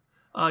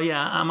Oh,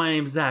 yeah, my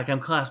name's Zach. I'm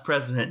class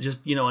president.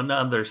 Just,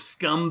 another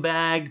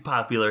scumbag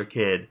popular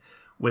kid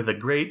with a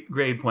great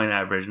grade point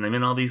average. And I'm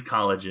in all these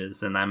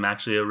colleges, and I'm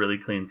actually a really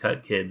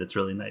clean-cut kid that's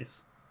really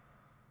nice.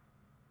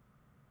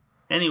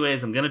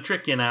 Anyways, I'm going to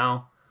trick you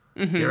now.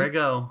 Mm-hmm. Here I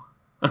go.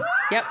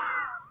 Yep.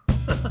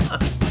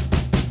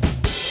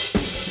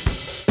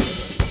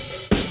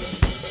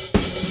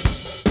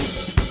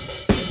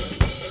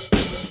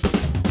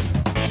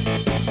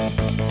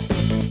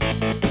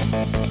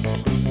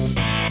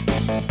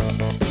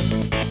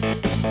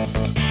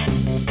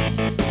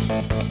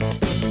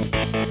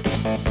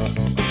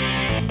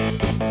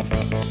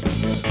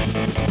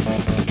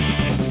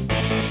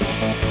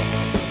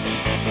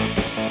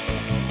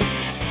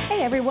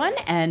 Hey everyone,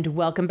 and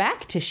welcome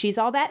back to She's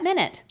All That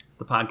Minute,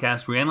 the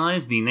podcast where we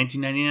analyze the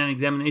 1999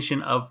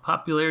 examination of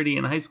popularity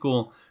in high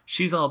school.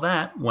 She's All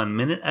That, 1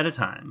 minute at a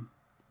time.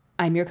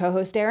 I'm your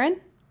co-host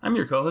Erin. I'm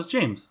your co-host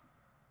James.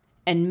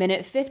 And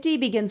minute 50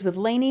 begins with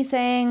Lainey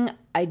saying,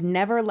 "I'd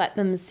never let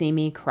them see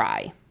me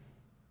cry,"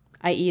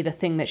 i.e. the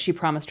thing that she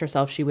promised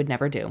herself she would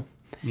never do.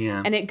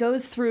 Yeah. And it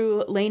goes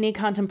through Lainey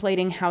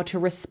contemplating how to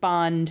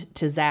respond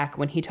to Zach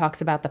when he talks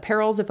about the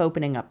perils of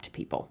opening up to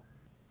people.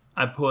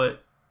 I put,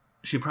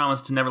 she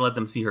promised to never let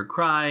them see her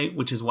cry,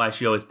 which is why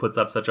she always puts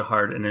up such a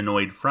hard and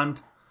annoyed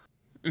front.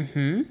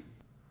 Mm-hmm.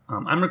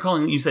 I'm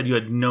recalling you said you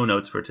had no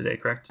notes for today,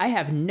 correct? I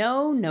have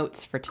no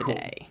notes for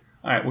today. Cool.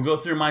 All right, we'll go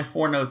through my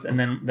 4 notes, and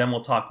then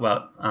we'll talk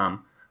about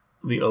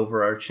the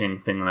overarching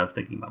thing that I was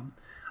thinking about.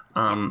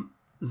 Yes.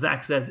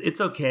 Zach says,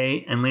 "It's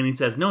okay," and Lainey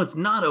says, "No, it's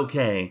not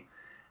okay."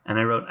 And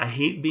I wrote, "I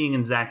hate being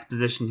in Zach's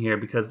position here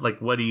because,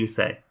 what do you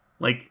say?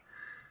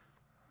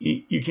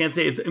 You can't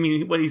say it's... I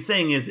mean, what he's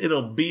saying is,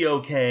 it'll be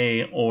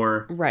okay,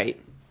 or...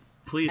 Right.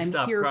 Please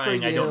stop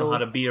crying. I don't know how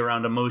to be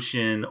around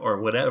emotion, or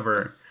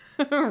whatever.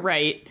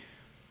 Right.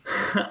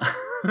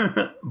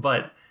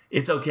 But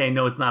it's okay,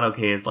 no, it's not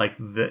okay is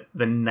the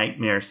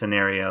nightmare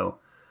scenario.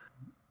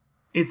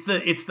 It's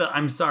the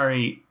I'm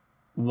sorry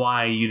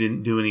why you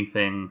didn't do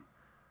anything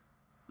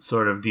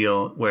sort of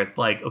deal where it's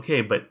like,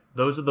 okay, but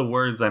those are the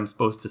words I'm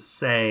supposed to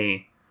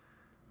say.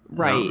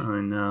 Right. I don't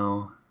really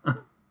know.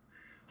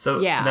 So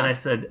yeah. Then I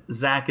said,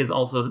 Zach is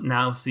also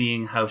now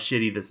seeing how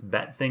shitty this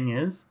bet thing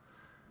is.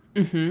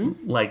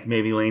 Mm-hmm. Like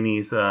maybe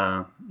Lainey's,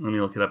 let me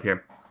look it up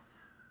here.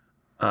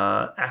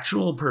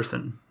 Actual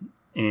person.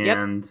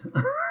 And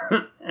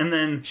yep. And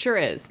then... Sure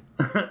is.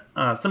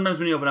 Sometimes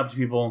when you open up to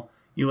people,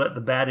 you let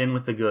the bad in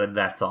with the good,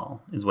 that's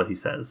all, is what he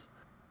says.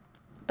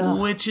 Ugh.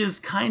 Which is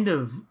kind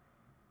of...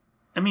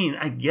 I mean,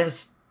 I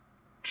guess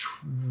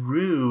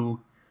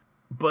true,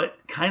 but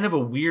kind of a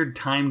weird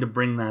time to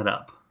bring that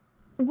up.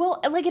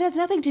 Well, it has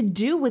nothing to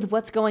do with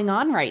what's going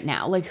on right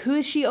now. Who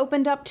is she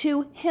opened up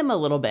to? Him a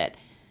little bit.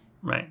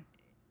 Right.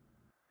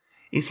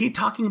 Is he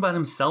talking about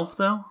himself,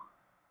 though?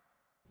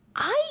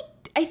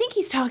 I think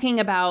he's talking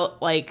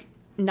about,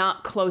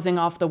 not closing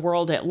off the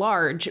world at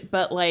large,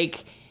 but,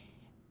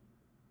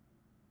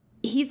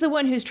 he's the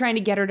one who's trying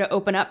to get her to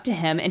open up to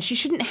him, and she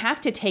shouldn't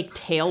have to take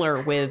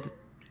Taylor with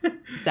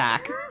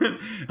Zach.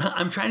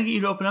 I'm trying to get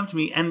you to open up to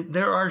me, and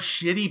there are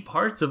shitty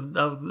parts of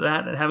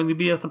that having to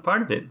be a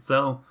part of it,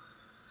 so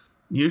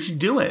you should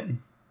do it.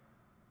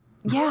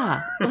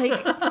 Yeah.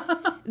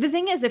 The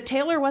thing is, if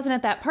Taylor wasn't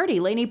at that party,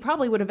 Lainey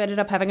probably would have ended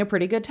up having a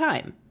pretty good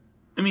time.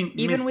 I mean,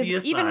 even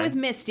with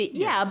Misty,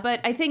 yeah,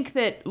 but I think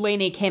that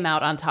Lainey came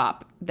out on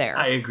top there.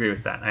 I agree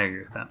with that.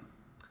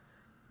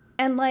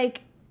 And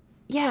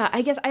yeah,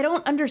 I guess I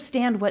don't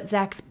understand what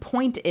Zach's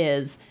point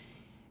is.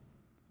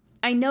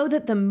 I know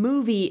that the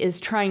movie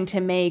is trying to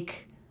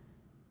make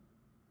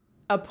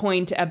a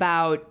point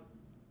about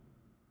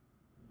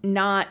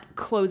not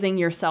closing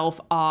yourself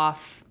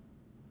off,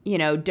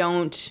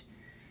 don't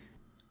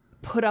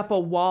put up a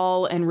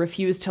wall and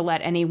refuse to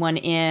let anyone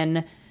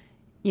in.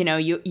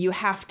 You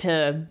have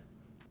to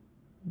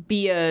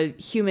be a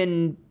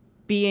human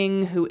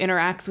being who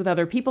interacts with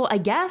other people. I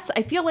guess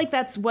I feel like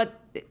that's what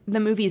the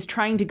movie is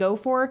trying to go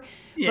for.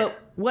 Yeah.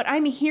 But what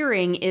I'm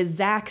hearing is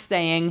Zach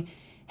saying,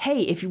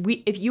 "Hey, if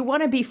you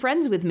want to be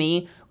friends with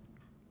me,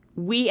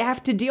 we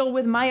have to deal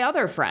with my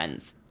other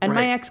friends and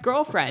my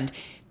ex-girlfriend."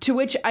 To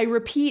which I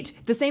repeat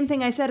the same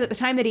thing I said at the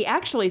time that he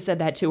actually said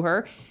that to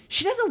her.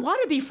 She doesn't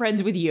want to be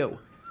friends with you.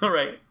 All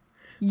right.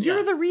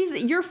 You're the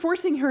reason. You're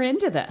forcing her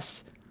into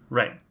this.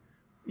 Right.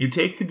 You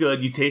take the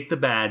good, you take the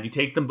bad, you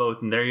take them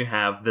both, and there you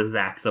have the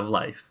Zachs of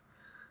life.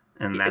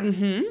 And that's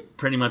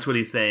pretty much what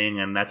he's saying,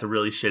 and that's a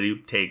really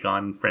shitty take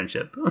on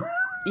friendship.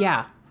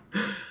 Yeah.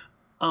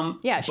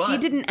 But she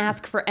didn't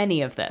ask for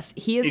any of this.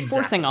 He is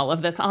forcing all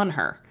of this on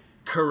her.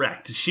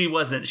 Correct. She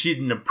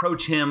didn't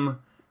approach him.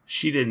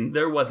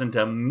 There wasn't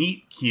a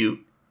meet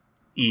cute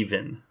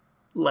even.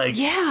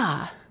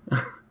 Yeah.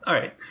 All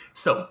right.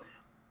 So,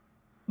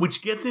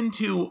 which gets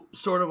into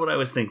sort of what I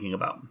was thinking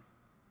about.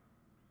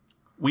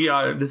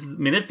 This is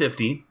minute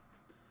 50.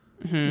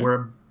 Mm-hmm.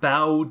 We're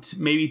about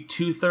maybe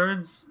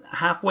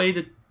halfway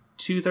to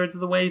 2/3 of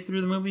the way through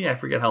the movie. I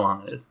forget how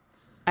long it is.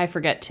 I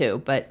forget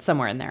too, but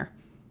somewhere in there.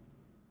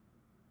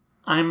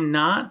 I'm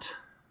not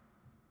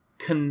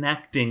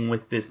connecting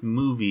with this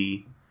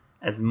movie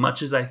as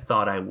much as I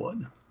thought I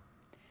would.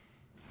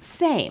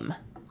 Same.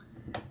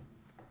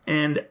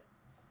 And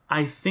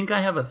I think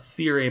I have a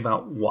theory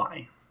about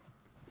why.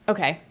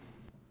 Okay.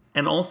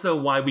 And also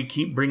why we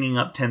keep bringing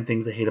up 10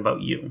 Things I Hate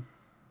About You.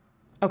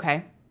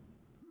 Okay.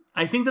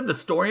 I think that the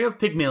story of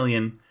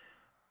Pygmalion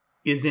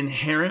is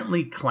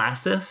inherently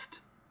classist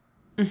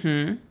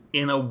in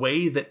a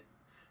way that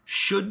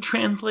should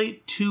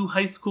translate to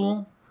high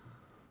school,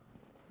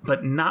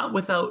 but not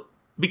without...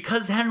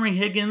 Because Henry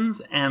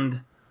Higgins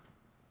and...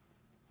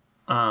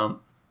 I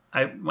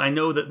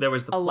know that there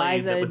was the play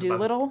Eliza that was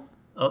Doolittle?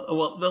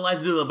 well, the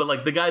Eliza Doolittle, but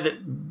like the guy that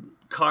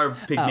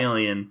carved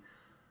Pygmalion...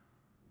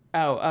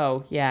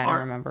 Oh, yeah, I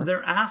remember.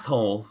 They're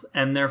assholes,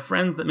 and they're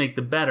friends that make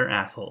the better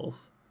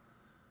assholes.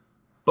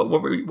 But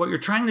what you're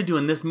trying to do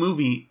in this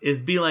movie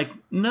is be like,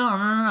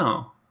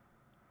 no.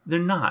 They're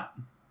not.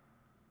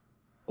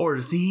 Or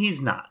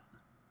he's not.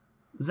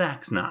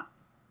 Zach's not.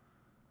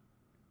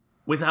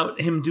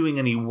 Without him doing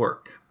any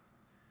work.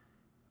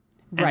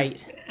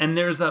 Right. And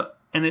there's a...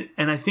 And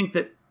I think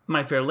that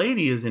My Fair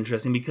Lady is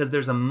interesting because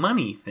there's a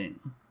money thing.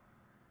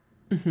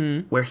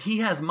 Where he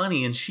has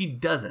money and she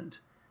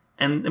doesn't.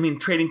 And, I mean,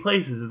 Trading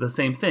Places is the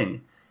same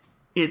thing.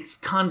 It's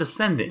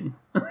condescending.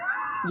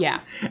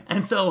 Yeah.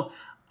 And so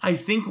I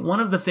think one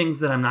of the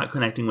things that I'm not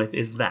connecting with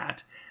is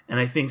that. And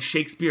I think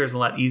Shakespeare is a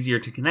lot easier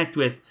to connect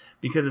with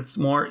because it's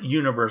more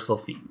universal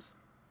themes.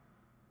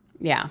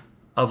 Yeah.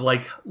 Of,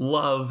 like,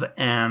 love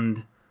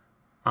and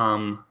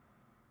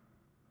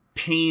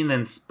pain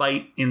and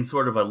spite in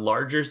sort of a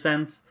larger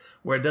sense,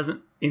 where it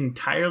doesn't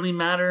entirely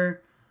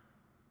matter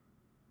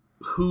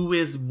who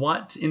is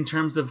what in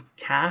terms of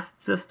caste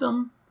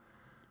system.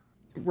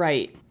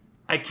 Right.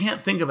 I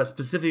can't think of a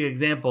specific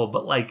example,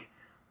 but like,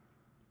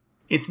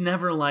 it's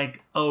never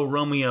like, oh,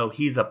 Romeo,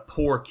 he's a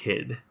poor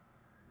kid.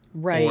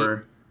 Right.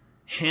 Or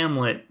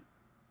Hamlet,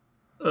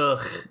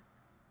 ugh,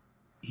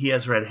 he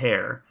has red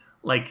hair.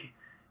 Like,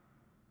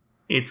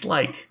 it's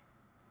like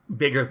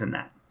bigger than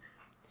that.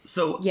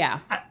 So yeah,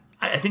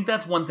 I think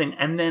that's one thing.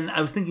 And then I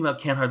was thinking about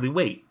Can't Hardly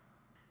Wait.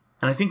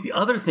 And I think the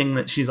other thing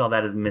that She's All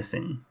That is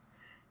missing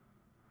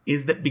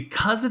is that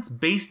because it's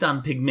based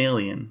on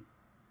Pygmalion,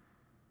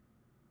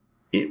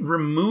 it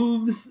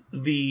removes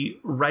the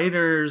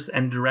writers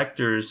and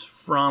directors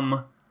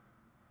from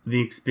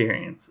the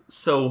experience.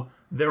 So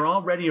they're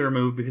already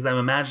removed because I'm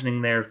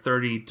imagining they're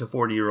 30 to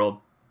 40-year-old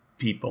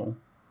people.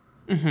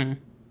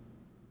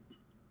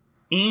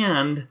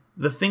 And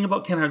the thing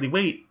about Can't Hardly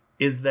Wait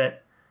is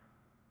that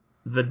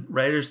the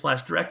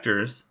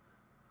writers/directors,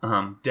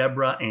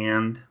 Deborah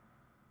and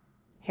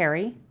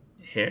Harry,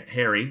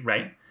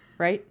 right?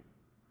 Right.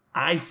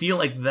 I feel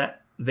like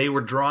that they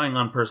were drawing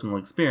on personal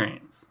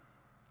experience.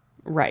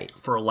 Right.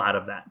 For a lot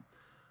of that.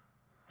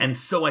 And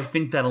so I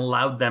think that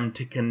allowed them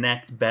to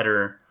connect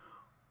better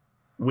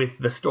with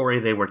the story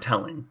they were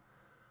telling.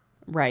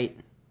 Right.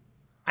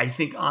 I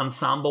think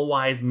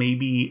ensemble-wise,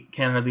 maybe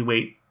Can't Hardly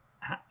Wait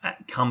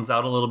comes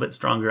out a little bit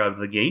stronger out of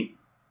the gate.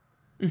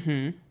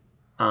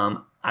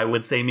 I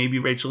would say maybe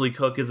Rachel Lee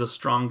Cook is a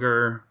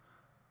stronger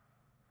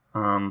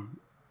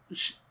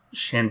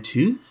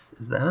chanteuse?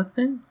 Is that a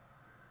thing?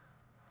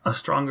 A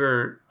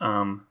stronger...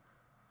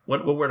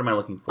 What word am I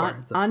looking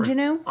for?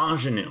 Ingenue?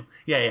 Ingenue.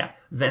 Yeah.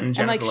 Then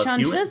Jennifer Love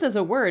Chanteuse Hewitt. is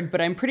a word,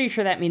 but I'm pretty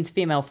sure that means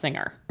female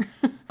singer.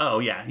 Oh,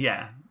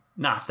 yeah.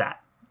 Not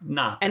that.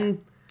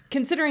 And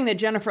considering that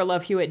Jennifer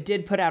Love Hewitt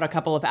did put out a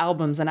couple of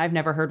albums and I've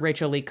never heard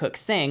Rachel Lee Cook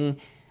sing,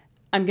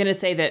 I'm going to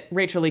say that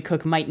Rachel Lee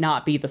Cook might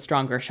not be the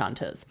stronger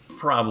chanteuse.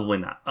 Probably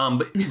not.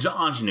 But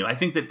Ingenue. I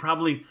think that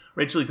probably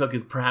Rachel Lee Cook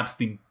is perhaps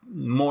the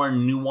more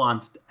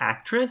nuanced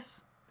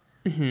actress.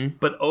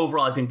 But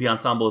overall, I think the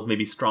ensemble is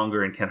maybe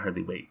stronger and Can't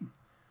Hardly Wait.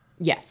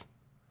 Yes.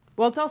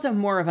 Well, it's also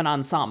more of an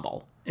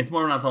ensemble. It's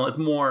more of an ensemble. It's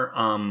more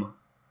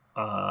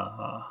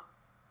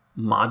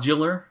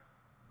modular,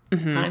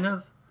 kind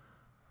of.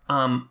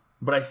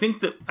 But I think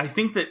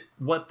that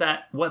what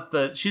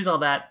the She's All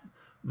That,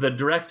 the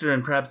director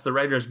and perhaps the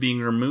writers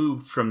being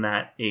removed from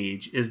that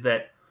age is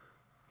that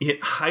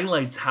it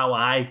highlights how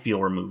I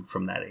feel removed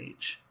from that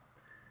age.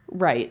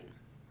 Right.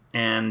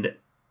 And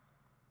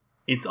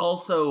it's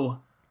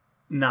also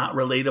not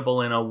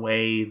relatable in a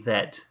way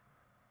that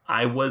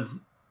I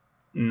was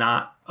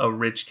not a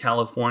rich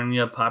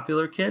California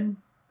popular kid.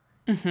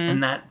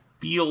 And that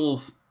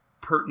feels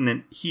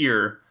pertinent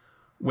here,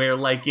 where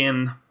like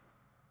in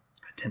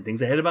 10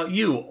 Things I Hate About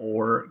You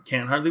or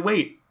Can't Hardly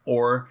Wait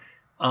or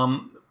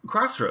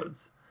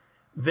Crossroads,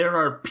 there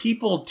are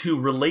people to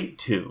relate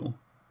to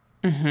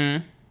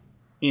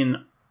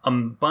in a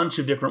bunch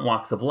of different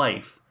walks of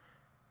life.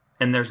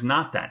 And there's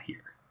not that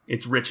here.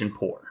 It's rich and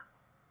poor.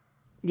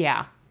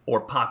 Yeah.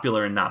 Or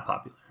popular and not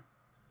popular.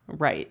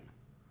 Right.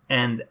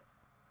 And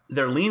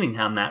they're leaning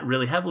on that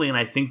really heavily, and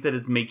I think that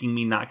it's making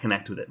me not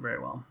connect with it very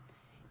well.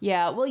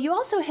 Yeah, well, you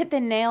also hit the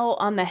nail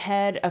on the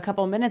head a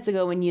couple minutes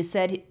ago when you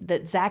said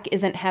that Zach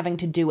isn't having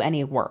to do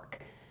any work.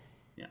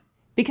 Yeah.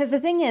 Because the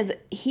thing is,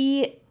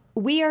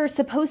 we are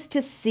supposed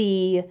to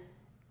see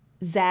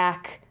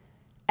Zach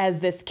as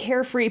this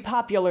carefree,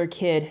 popular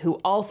kid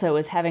who also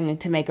is having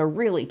to make a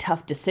really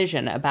tough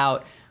decision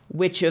about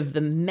which of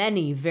the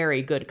many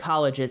very good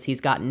colleges he's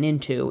gotten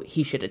into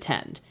he should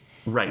attend.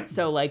 Right.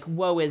 So, like,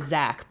 woe is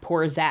Zach.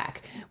 Poor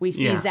Zach. We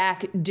see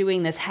Zach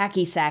doing this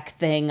hacky sack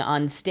thing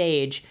on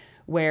stage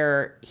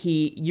where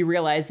you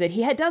realize that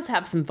he does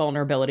have some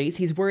vulnerabilities.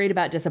 He's worried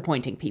about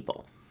disappointing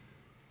people.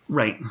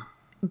 Right.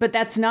 But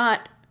that's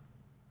not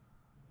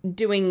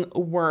doing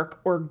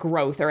work or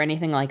growth or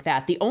anything like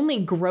that. The only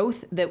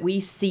growth that we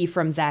see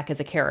from Zach as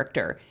a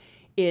character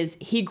is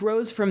he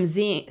grows from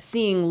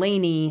seeing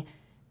Lainey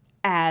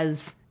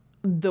as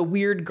the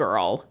weird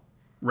girl.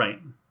 Right.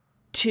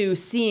 To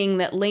seeing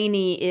that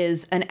Lainey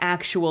is an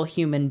actual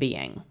human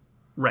being.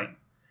 Right.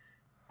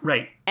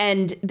 Right.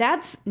 And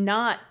that's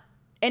not...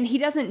 And he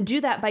doesn't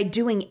do that by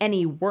doing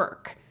any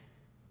work.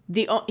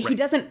 He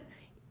doesn't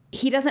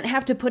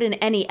have to put in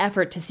any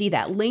effort to see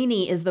that.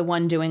 Lainey is the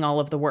one doing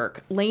all of the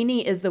work.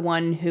 Lainey is the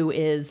one who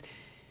is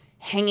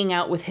hanging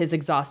out with his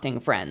exhausting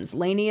friends.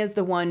 Lainey is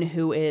the one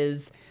who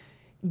is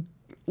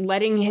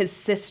letting his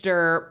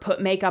sister put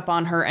makeup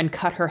on her and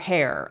cut her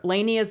hair.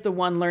 Lainey is the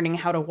one learning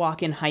how to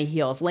walk in high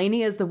heels.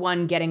 Lainey is the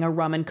one getting a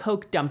rum and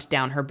coke dumped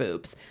down her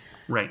boobs.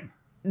 Right.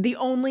 The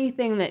only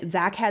thing that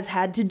Zach has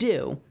had to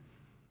do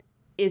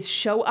is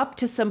show up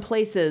to some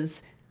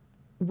places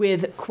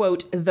with,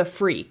 quote, the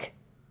freak.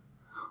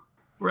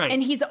 Right.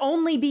 And he's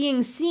only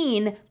being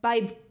seen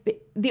by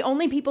the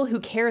only people who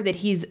care that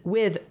he's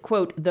with,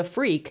 quote, the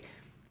freak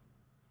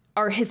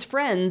are his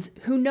friends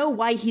who know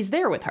why he's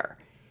there with her.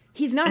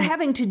 He's not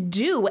having to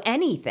do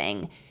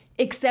anything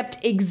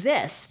except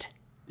exist.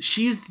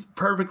 She's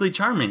perfectly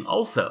charming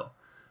also.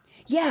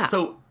 Yeah.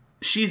 So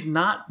she's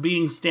not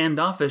being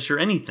standoffish or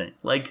anything.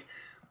 Like,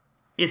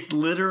 it's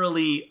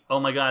literally, oh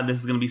my God, this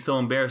is going to be so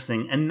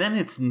embarrassing. And then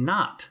it's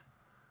not.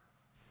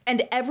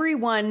 And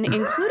everyone,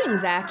 including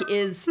Zach,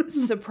 is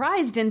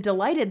surprised and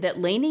delighted that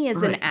Lainey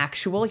is an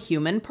actual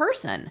human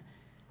person.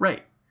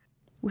 Right.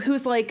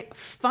 Who's, like,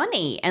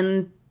 funny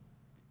and,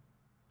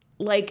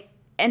 like,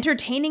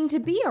 entertaining to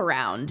be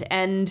around.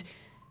 And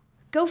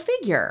go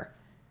figure.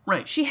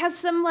 Right. She has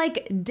some,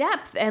 like,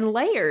 depth and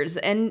layers,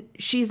 and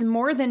she's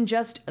more than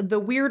just the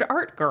weird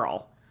art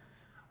girl.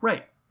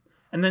 Right.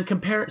 And then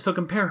compare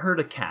her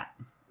to Kat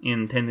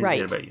in 10 Things I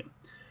Hate About You.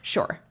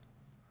 Sure.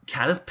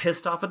 Kat is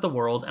pissed off at the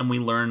world, and we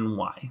learn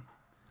why.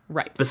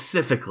 Right.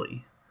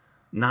 Specifically.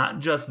 Not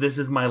just, this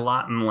is my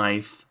lot in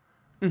life.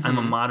 Mm-hmm. I'm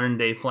a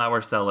modern-day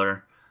flower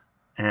seller,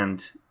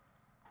 and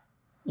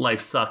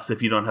life sucks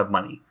if you don't have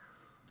money.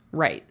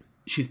 Right.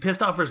 She's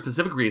pissed off for a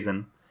specific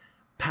reason.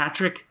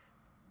 Patrick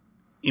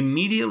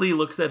immediately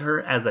looks at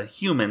her as a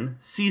human,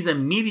 sees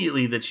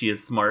immediately that she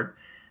is smart,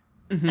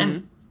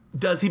 and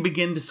does he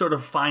begin to sort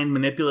of find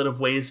manipulative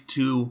ways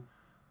to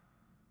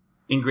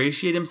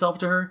ingratiate himself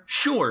to her?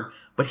 Sure,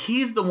 but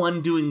he's the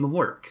one doing the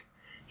work.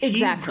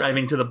 He's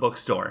driving to the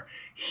bookstore.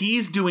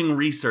 He's doing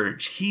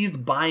research. He's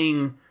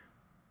buying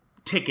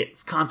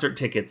tickets, concert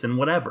tickets, and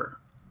whatever.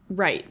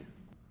 Right.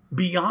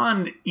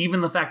 Beyond even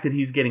the fact that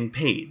he's getting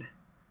paid.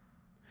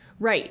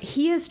 Right.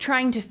 He is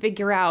trying to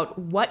figure out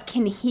what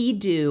can he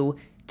do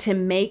to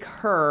make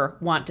her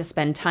want to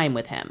spend time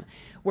with him.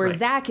 Where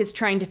Zach is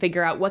trying to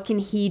figure out what can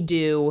he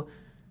do,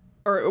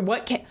 or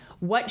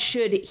what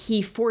should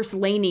he force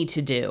Lainey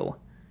to do,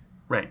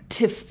 right,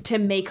 to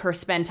make her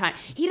spend time.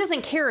 He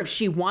doesn't care if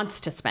she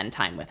wants to spend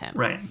time with him.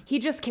 Right. He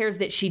just cares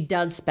that she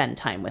does spend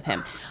time with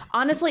him.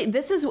 Honestly,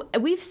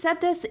 we've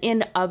said this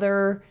in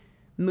other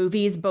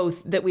movies,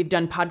 both that we've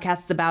done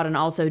podcasts about and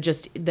also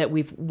just that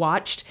we've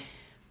watched.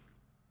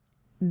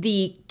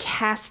 The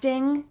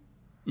casting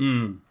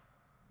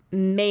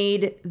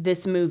made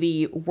this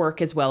movie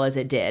work as well as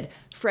it did.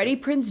 Freddie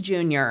Prinze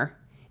Jr.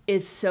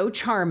 is so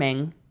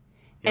charming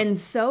and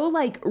so,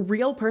 like,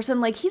 real person.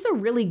 Like, he's a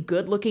really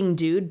good-looking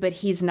dude, but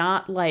he's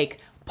not, like,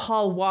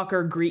 Paul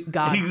Walker Greek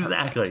god.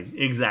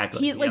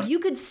 Exactly. Like, you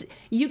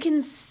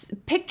can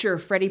picture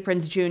Freddie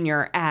Prinze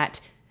Jr. at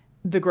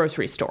the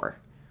grocery store.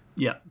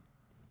 Yeah.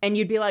 And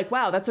you'd be like,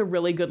 wow, that's a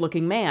really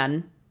good-looking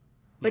man.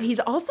 But he's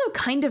also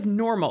kind of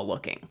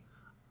normal-looking.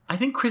 I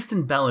think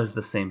Kristen Bell is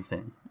the same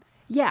thing.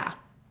 Yeah.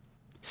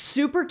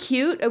 Super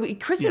cute.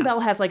 Kristen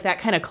Bell has, like, that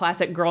kind of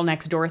classic girl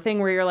next door thing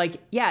where you're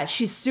like, yeah,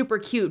 she's super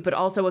cute, but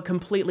also a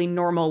completely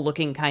normal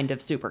looking kind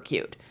of super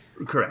cute.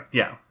 Correct.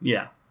 Yeah.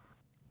 Yeah.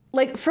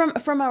 Like,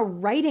 from a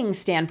writing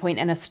standpoint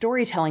and a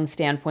storytelling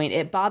standpoint,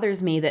 it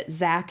bothers me that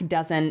Zach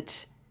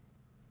doesn't.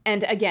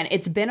 And again,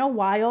 it's been a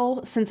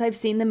while since I've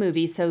seen the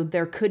movie, so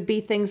there could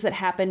be things that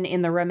happen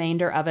in the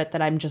remainder of it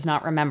that I'm just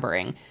not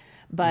remembering.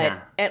 But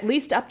at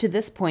least up to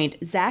this point,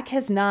 Zach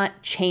has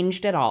not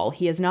changed at all.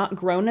 He has not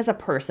grown as a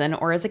person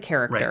or as a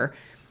character. Right.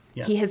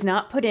 Yes. He has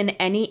not put in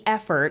any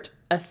effort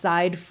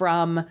aside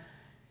from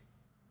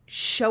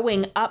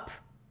showing up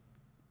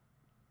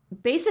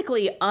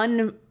basically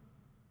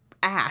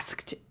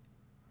unasked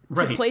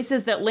to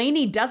places that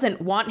Lainey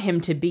doesn't want him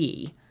to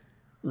be.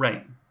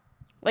 Right.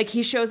 Like,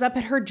 he shows up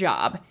at her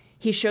job.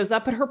 He shows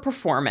up at her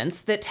performance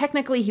that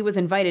technically he was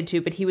invited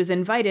to, but he was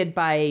invited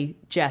by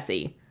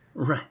Jesse.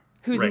 Right.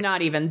 Who's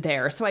not even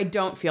there, so I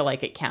don't feel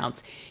like it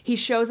counts. He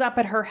shows up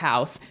at her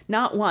house,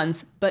 not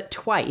once, but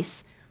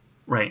twice.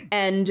 Right.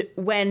 And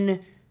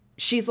when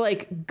she's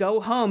like, go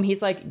home,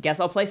 he's like, guess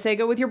I'll play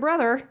Sega with your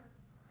brother.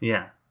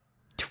 Yeah.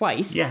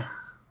 Twice. Yeah.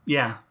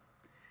 Yeah.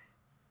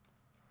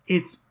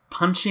 It's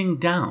punching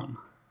down.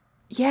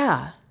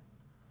 Yeah.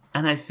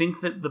 And I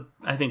think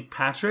that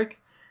Patrick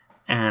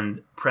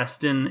and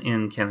Preston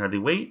in Can't Hardly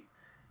Wait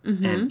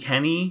and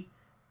Kenny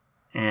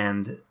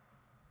and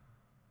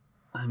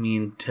I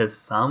mean to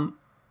some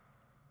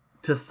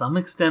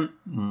extent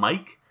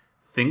Mike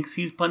thinks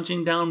he's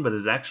punching down but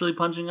is actually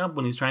punching up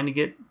when he's trying to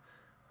get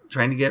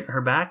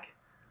her back.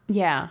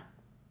 Yeah.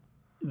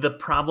 The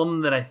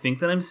problem that I think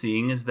that I'm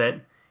seeing is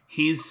that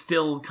he's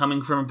still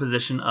coming from a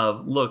position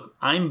of, look,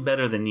 I'm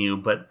better than you,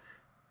 but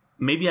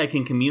maybe I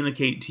can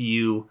communicate to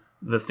you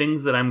the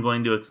things that I'm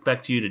going to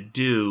expect you to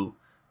do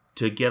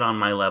to get on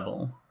my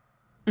level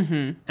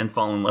and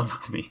fall in love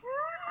with me.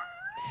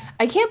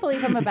 I can't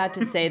believe I'm about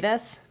to say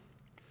this,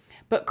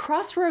 but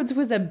Crossroads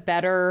was a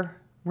better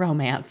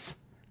romance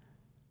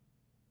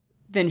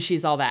than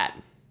She's All That.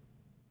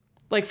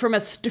 Like from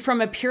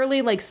a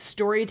purely like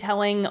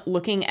storytelling,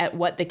 looking at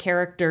what the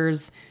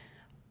characters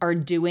are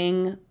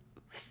doing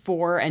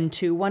for and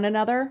to one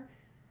another.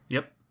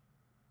 Yep.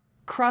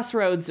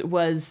 Crossroads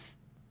was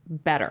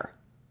better.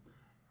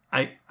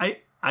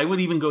 I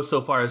would even go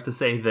so far as to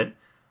say that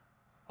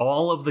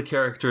all of the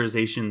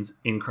characterizations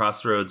in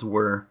Crossroads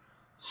were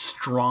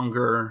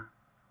stronger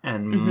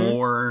and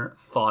more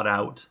thought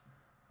out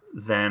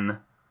than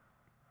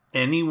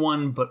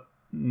anyone but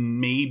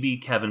maybe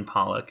Kevin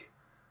Pollak,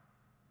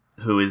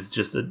 who is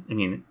just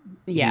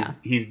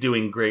he's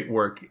doing great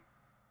work,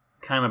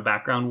 kind of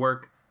background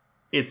work.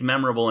 It's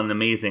memorable and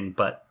amazing,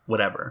 but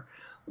whatever.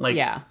 Like,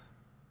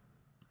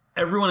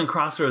 everyone in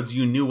Crossroads,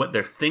 you knew what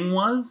their thing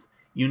was.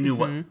 You knew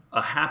what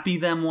a happy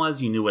them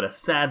was. You knew what a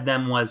sad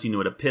them was. You knew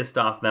what a pissed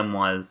off them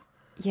was.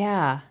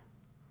 Yeah.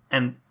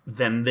 And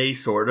then they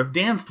sort of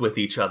danced with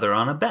each other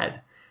on a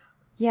bed.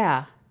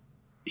 Yeah.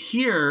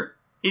 Here,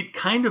 it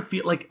kind of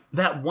feels like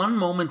that one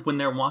moment when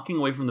they're walking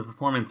away from the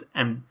performance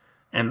and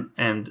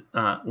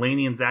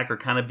Lainey and Zach are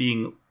kind of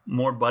being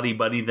more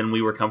buddy-buddy than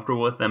we were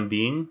comfortable with them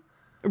being.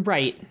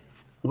 Right.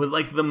 Was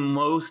like the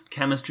most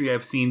chemistry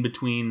I've seen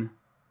between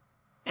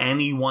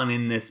anyone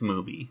in this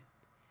movie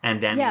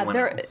and anyone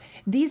else.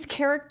 These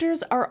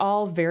characters are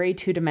all very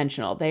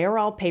two-dimensional. They are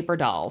all paper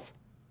dolls.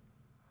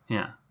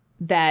 Yeah.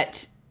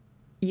 That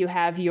you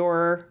have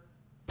your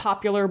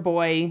popular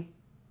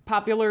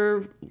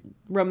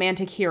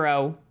romantic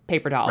hero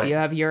paper doll. Right. You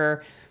have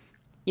your,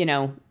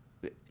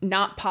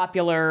 not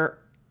popular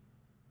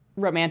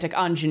romantic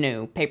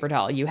ingenue paper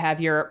doll. You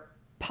have your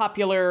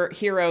popular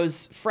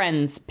hero's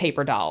friends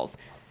paper dolls.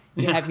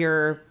 You have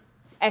your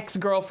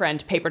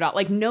ex-girlfriend paper doll.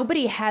 Like,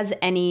 nobody has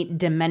any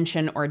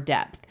dimension or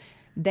depth.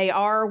 They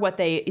are what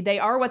they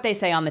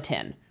say on the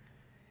tin.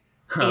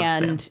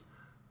 And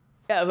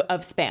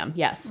of Spam,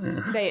 yes.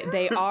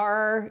 They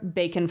are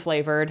bacon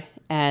flavored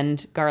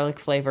and garlic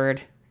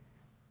flavored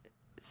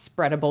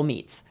spreadable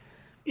meats.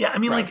 Yeah, I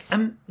mean, gross.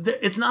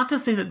 It's not to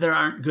say that there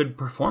aren't good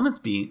performances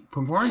being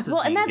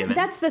given.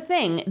 That's the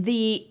thing.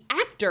 The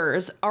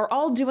actors are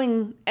all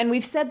doing, and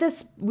we've said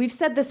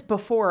this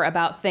before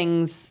about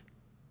things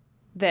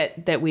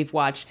that we've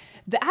watched.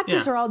 The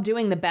actors are all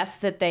doing the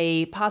best that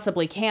they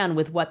possibly can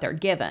with what they're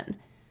given.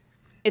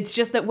 It's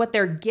just that what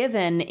they're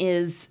given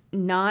is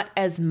not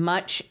as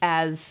much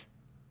as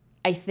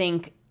I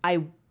think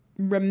I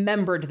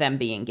remembered them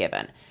being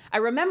given. I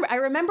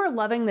remember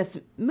loving this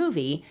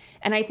movie,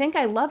 and I think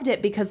I loved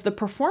it because the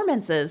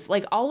performances,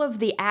 like all of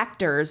the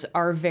actors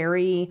are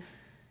very,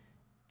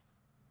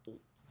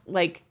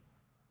 like,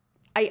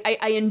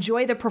 I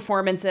enjoy the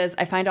performances.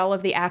 I find all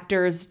of the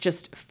actors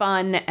just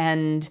fun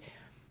and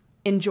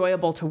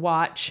enjoyable to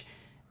watch.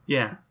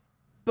 Yeah.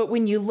 But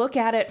when you look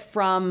at it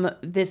from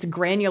this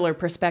granular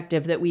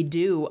perspective that we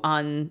do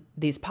on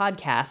these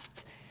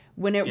podcasts,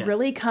 when it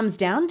really comes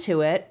down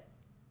to it,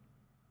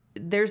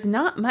 there's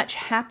not much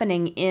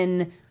happening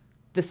in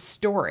the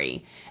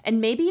story. And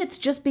maybe it's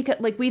just because,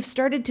 like, we've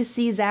started to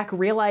see Zach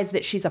realize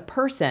that she's a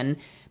person,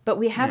 but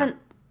we haven't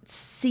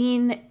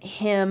seen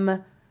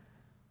him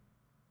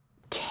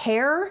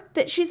care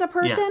that she's a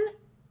person.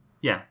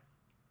 Yeah.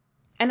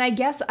 And I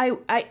guess I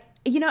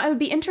would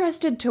be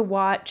interested to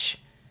watch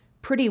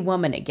Pretty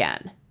Woman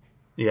again.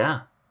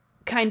 Yeah.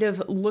 Kind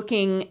of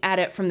looking at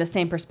it from the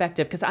same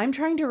perspective, because I'm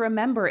trying to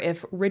remember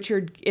if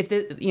Richard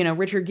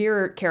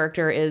Gere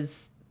character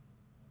is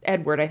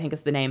Edward, I think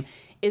is the name,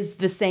 is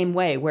the same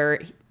way,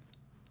 where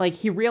like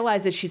he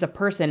realizes she's a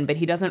person, but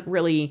he doesn't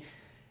really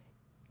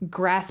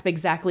grasp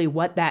exactly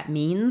what that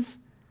means,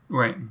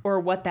 right, or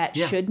what that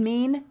should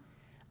mean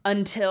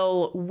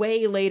until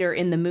way later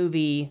in the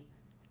movie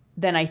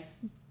than I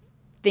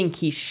think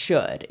he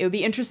should. It would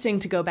be interesting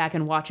to go back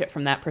and watch it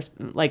from that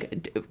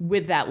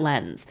with that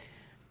lens.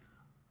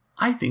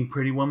 I think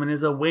Pretty Woman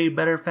is a way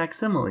better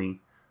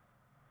facsimile,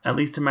 at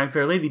least to My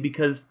Fair Lady,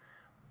 because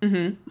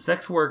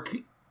sex work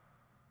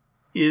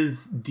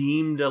is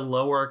deemed a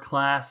lower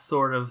class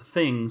sort of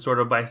thing, sort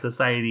of by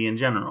society in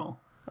general.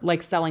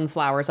 Like selling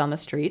flowers on the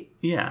street?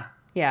 Yeah.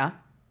 Yeah.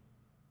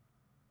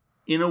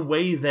 In a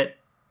way that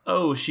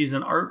oh, she's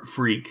an art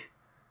freak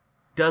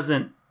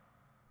doesn't...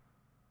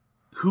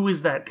 Who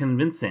is that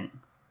convincing?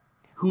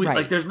 Who Right.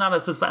 Like, there's not a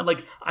society...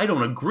 Like, I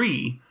don't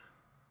agree,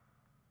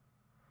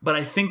 but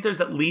I think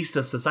there's at least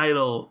a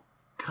societal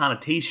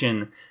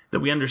connotation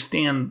that we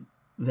understand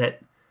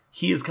that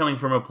he is coming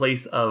from a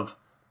place of,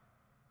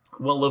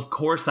 well, of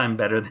course I'm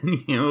better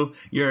than you.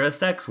 You're a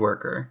sex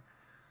worker.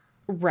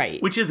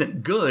 Right. Which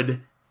isn't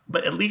good,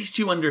 but at least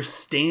you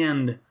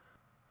understand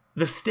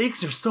the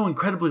stakes are so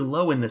incredibly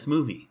low in this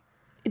movie.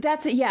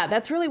 That's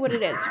really what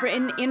it is.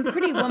 In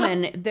Pretty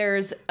Woman,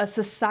 there's a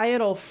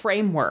societal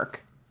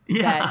framework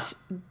that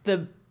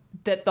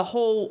the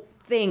whole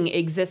thing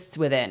exists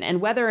within, and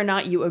whether or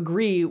not you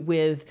agree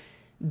with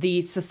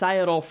the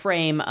societal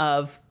frame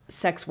of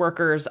sex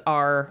workers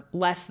are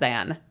less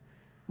than,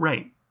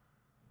 right,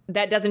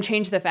 that doesn't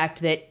change the fact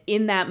that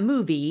in that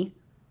movie,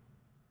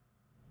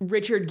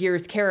 Richard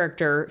Gere's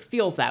character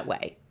feels that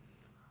way.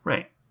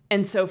 Right.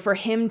 And so for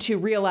him to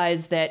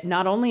realize that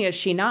not only is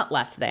she not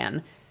less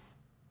than,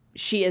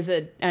 she is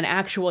an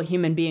actual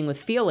human being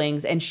with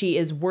feelings, and she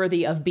is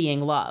worthy of being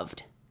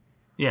loved.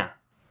 Yeah,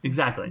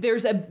 exactly.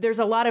 There's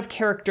a lot of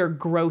character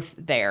growth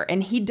there,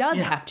 and he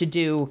does have to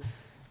do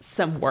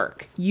some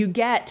work. You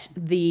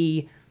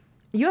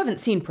haven't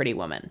seen Pretty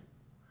Woman.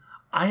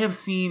 I have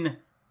seen...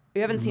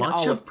 You haven't seen much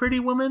all of Pretty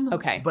Woman.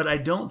 Okay. But I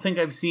don't think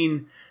I've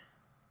seen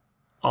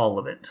all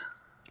of it.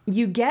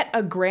 You get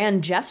a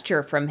grand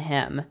gesture from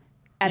him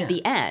at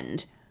the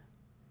end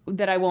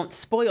that I won't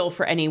spoil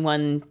for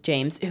anyone,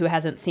 James, who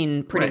hasn't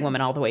seen Pretty Woman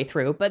all the way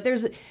through. But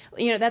there's,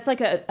 that's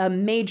like a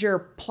major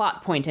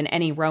plot point in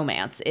any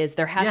romance is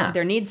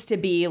there needs to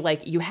be,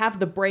 like, you have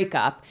the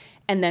breakup,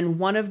 and then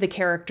one of the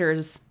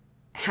characters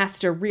has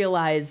to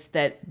realize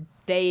that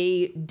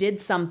they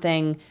did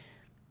something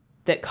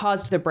that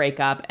caused the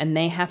breakup, and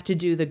they have to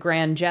do the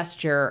grand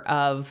gesture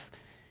of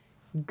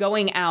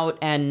going out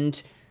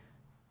and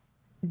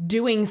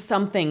doing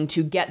something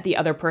to get the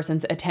other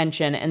person's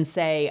attention and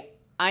say,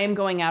 I am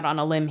going out on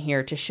a limb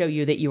here to show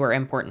you that you are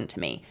important to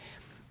me.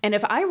 And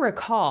if I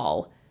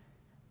recall,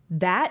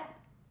 that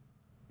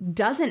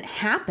doesn't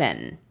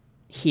happen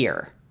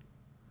here.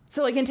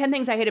 So, like, in 10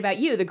 Things I Hate About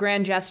You, the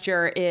grand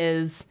gesture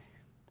is,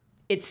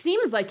 it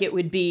seems like it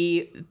would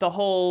be the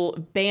whole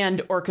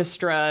band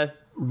orchestra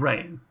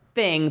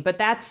thing, but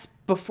that's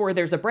before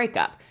there's a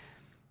breakup.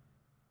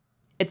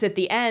 It's at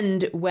the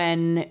end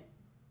when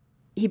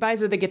he buys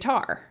her the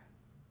guitar.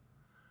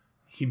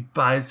 He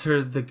buys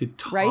her the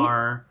guitar.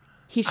 Right?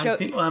 He I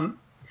think,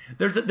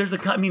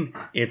 I mean,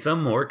 it's a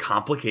more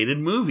complicated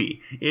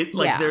movie.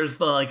 There's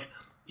the, like,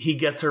 he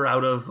gets her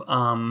out of,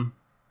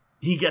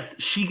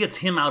 she gets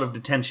him out of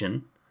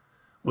detention,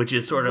 which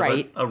is sort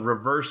of a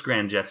reverse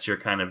grand gesture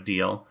kind of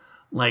deal.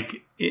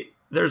 Like,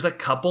 there's a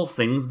couple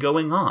things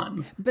going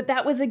on. But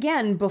that was,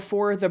 again,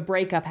 before the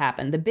breakup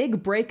happened. The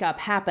big breakup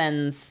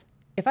happens,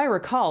 if I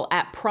recall,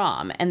 at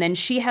prom. And then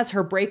she has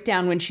her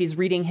breakdown when she's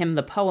reading him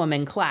the poem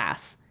in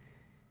class.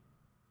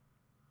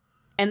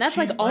 And that's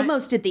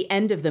almost at the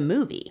end of the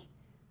movie.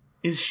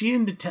 Is she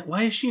in detention?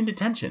 Why is she in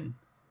detention?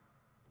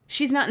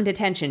 She's not in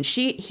detention.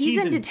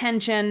 He's in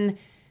detention,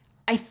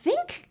 I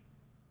think...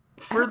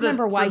 Was it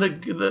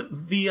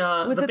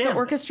the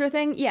orchestra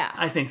thing? Yeah.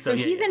 I think so. So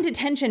he's in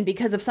detention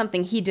because of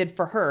something he did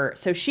for her.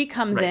 So she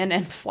comes in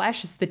and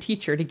flashes the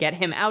teacher to get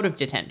him out of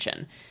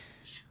detention.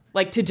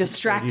 Like, to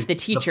distract the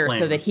teacher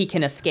so that he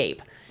can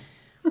escape.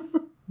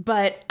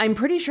 But I'm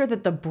pretty sure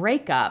that the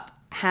breakup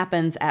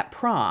happens at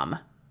prom.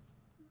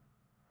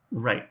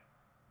 Right.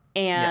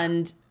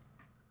 And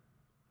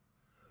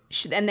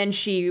and then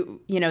she,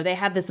 they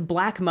have this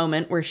black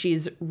moment where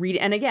she's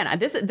reading. And again,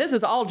 this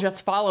is all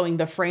just following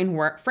the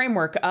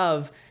framework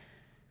of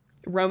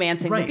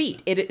romancing the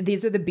beat.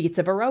 These are the beats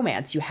of a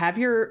romance. You have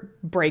your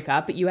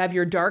breakup. You have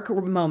your dark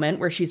moment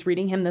where she's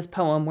reading him this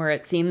poem where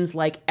it seems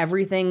like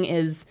everything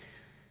is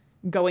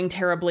going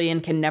terribly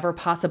and can never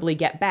possibly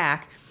get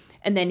back.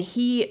 And then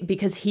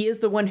because he is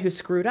the one who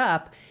screwed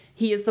up,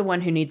 he is the one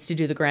who needs to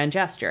do the grand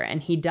gesture.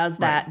 And he does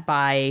that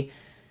by...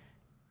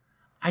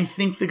 I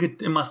think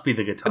it must be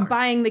the guitar.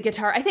 Buying the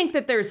guitar. I think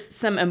that there's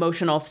some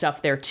emotional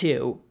stuff there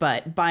too,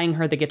 but buying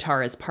her the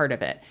guitar is part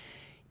of it.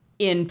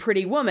 In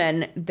Pretty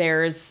Woman,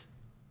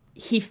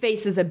 he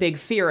faces a big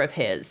fear of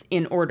his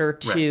in order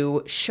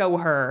to show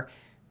her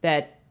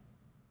that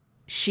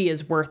she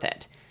is worth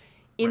it.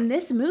 In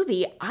this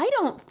movie, I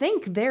don't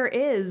think there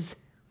is...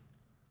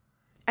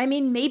 I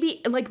mean,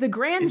 maybe, like, the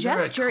grand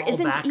gesture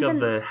isn't even... of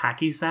the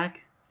hacky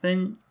sack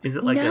thing? Is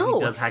it like he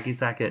does hacky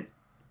sack it?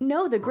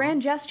 No, the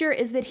grand gesture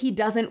is that he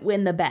doesn't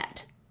win the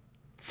bet.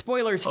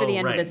 Spoilers for the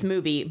end of this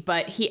movie,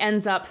 but he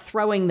ends up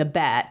throwing the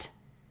bet.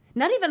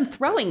 Not even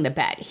throwing the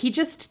bet. He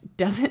just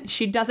doesn't...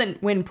 She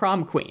doesn't win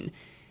prom queen.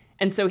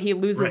 And so he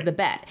loses the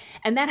bet.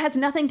 And that has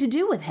nothing to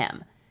do with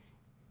him.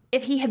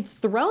 If he had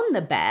thrown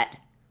the bet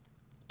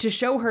to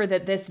show her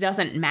that this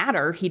doesn't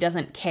matter, he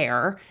doesn't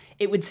care,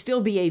 it would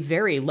still be a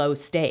very low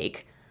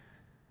stake.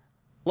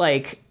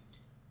 Like,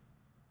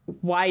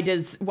 why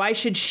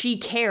should she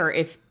care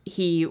if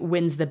he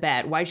wins the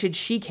bet? Why should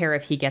she care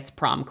if he gets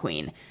prom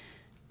queen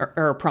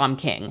or prom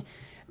king?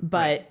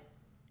 But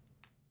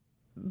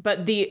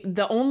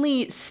the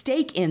only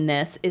stake in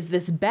this is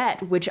this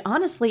bet, which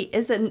honestly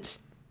isn't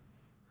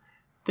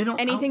they don't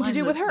anything to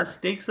do with her. The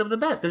stakes of the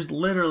bet. There's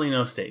literally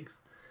no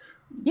stakes.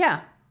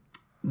 Yeah.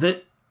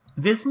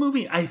 This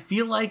movie, I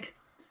feel like,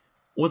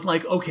 was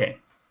like, okay,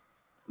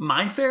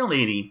 My Fair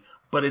Lady,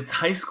 but it's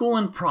high school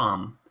and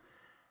prom.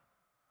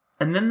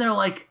 And then they're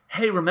like,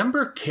 hey,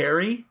 remember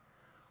Carrie?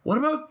 What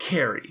about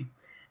Carrie?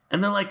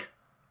 And they're like,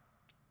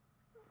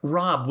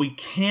 Rob, we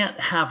can't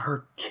have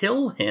her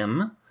kill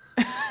him.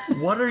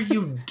 What are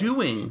you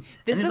doing?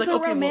 This is like, a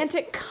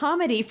romantic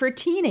comedy for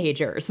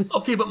teenagers.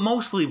 Okay, but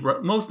mostly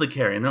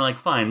Carrie. And they're like,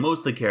 fine,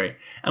 mostly Carrie.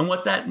 And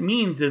what that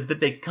means is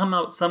that they come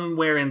out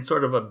somewhere in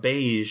sort of a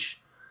beige.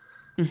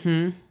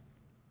 Mm-hmm.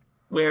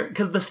 Where,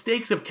 because the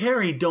stakes of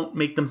Carrie don't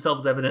make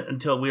themselves evident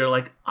until we are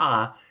like,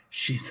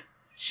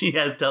 she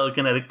has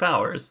telekinetic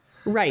powers.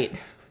 Right.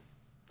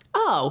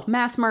 Oh,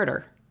 mass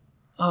murder.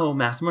 Oh,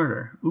 mass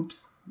murder.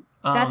 Oops.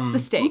 That's the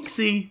stakes.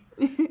 Oopsie.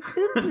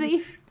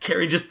 Oopsie.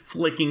 Carrie just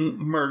flicking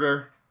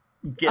murder.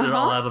 Get it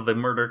all out of the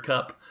murder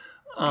cup.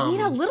 I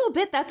mean, a little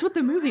bit. That's what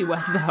the movie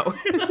was, though.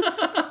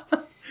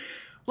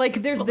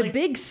 Like, there's the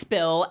big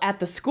spill at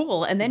the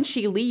school, and then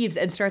she leaves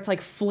and starts,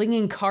 like,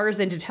 flinging cars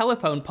into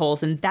telephone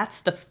poles, and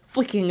that's the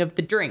flicking of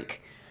the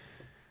drink.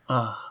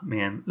 Oh,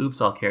 man. Oops,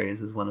 All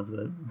Carries is one of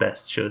the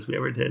best shows we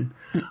ever did.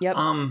 Yep.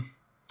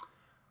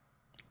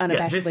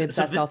 Unabashedly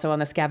Obsessed, also on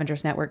the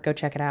Scavengers Network. Go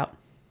check it out.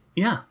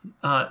 Yeah.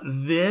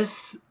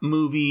 This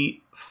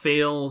movie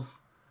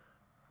fails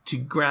to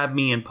grab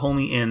me and pull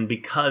me in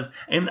because...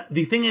 And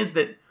the thing is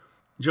that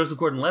Joseph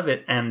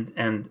Gordon-Levitt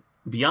and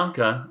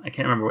Bianca... I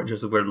can't remember what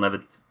Joseph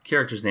Gordon-Levitt's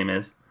character's name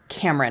is.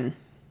 Cameron.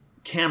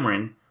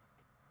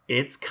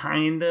 It's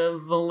kind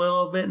of a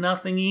little bit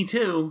nothing-y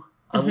too.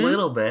 A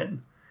little bit.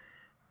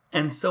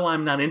 And so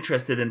I'm not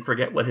interested in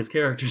forget what his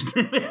character's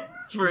name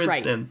is, for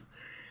instance.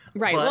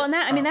 Right. But, well,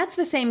 and that's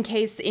the same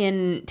case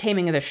in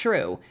Taming of the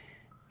Shrew.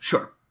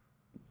 Sure.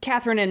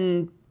 Catherine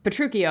and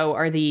Petruchio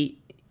are the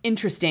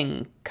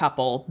interesting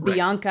couple. Right.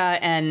 Bianca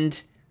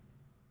and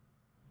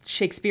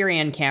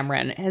Shakespearean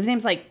Cameron. His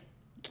name's like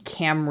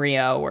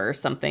Camrio or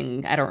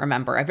something. I don't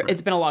remember.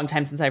 It's been a long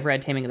time since I've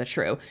read Taming of the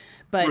Shrew.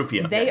 But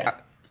Rufio,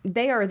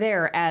 they are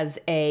there as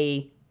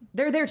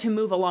they're there to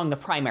move along the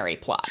primary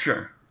plot.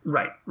 Sure.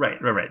 Right.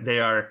 They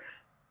are...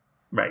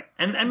 Right.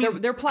 And I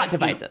mean... They're plot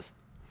devices.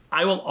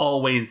 I will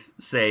always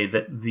say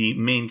that the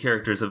main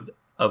characters of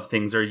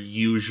things are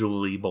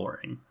usually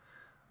boring.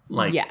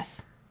 Like,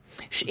 yes.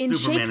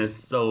 Superman is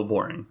so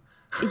boring.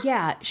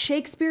 Yeah,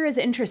 Shakespeare is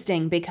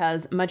interesting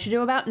because Much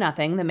Ado About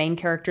Nothing, the main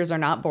characters are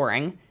not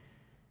boring.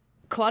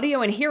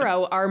 Claudio and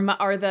Hero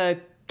are the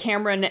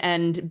Cameron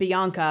and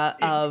Bianca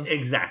of...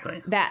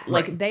 Exactly. That.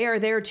 Like, right. They are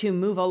there to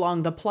move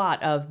along the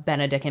plot of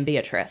Benedict and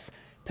Beatrice,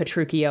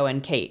 Petruchio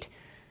and Kate.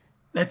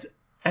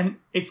 And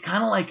it's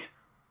kind of like...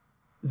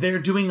 They're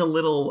doing a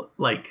little,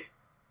 like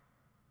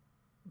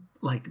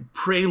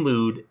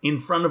prelude in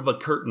front of a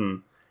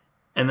curtain,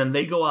 and then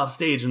they go off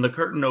stage, and the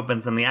curtain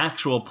opens, and the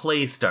actual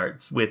play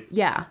starts with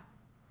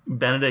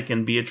Benedict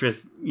and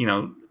Beatrice,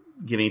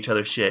 giving each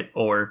other shit,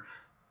 or,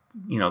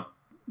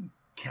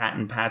 Kat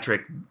and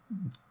Patrick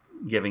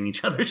giving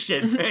each other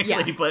shit, frankly.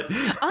 Yeah. But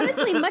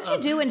honestly, Much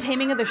Ado and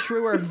Taming of the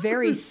Shrew are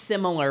very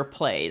similar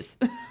plays.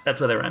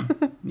 That's why they rhyme.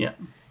 Yeah.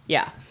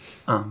 Yeah.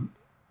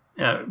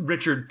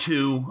 Richard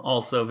II,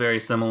 also very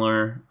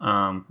similar.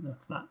 No,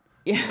 it's not.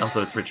 Yeah.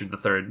 Also, it's Richard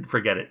III.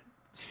 Forget it.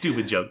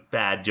 Stupid joke.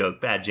 Bad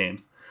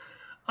James.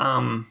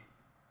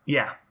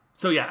 Yeah.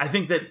 So, yeah, I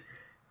think that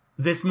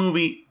this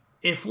movie,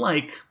 if,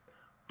 like,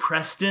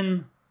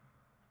 Preston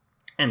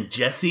and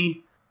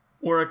Jesse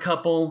were a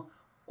couple,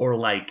 or,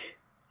 like,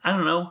 I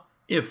don't know,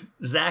 if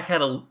Zach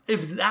had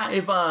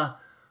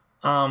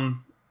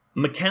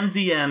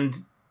Mackenzie and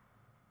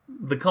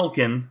the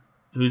Culkin,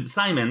 who's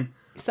Simon...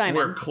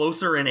 were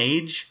closer in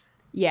age,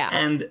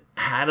 and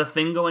had a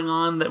thing going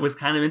on that was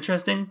kind of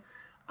interesting,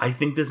 I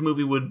think this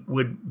movie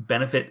would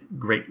benefit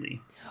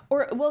greatly.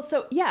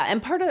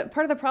 And part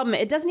of the problem,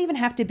 it doesn't even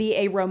have to be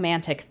a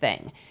romantic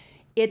thing.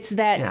 It's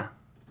that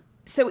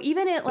so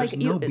even it like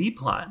there's no B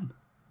plot.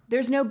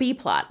 There's no B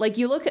plot. Like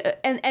you look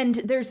and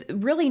there's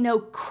really no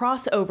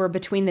crossover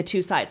between the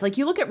two sides. Like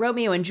you look at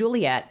Romeo and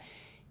Juliet,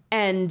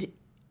 and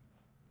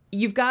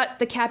you've got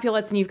the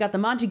Capulets and you've got the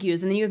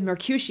Montagues, and then you have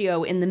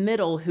Mercutio in the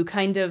middle who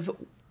kind of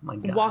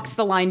walks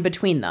the line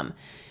between them.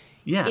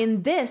 Yeah.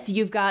 In this,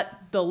 you've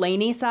got the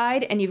Lainey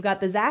side and you've got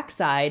the Zach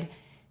side,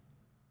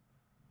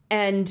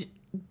 and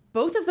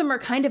both of them are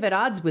kind of at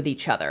odds with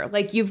each other.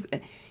 Like your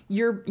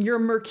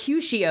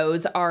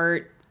Mercutios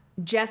are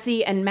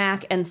Jesse and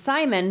Mac and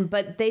Simon,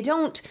 but there's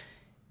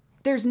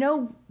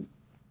no...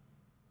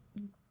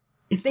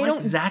 It's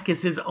like Zach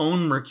is his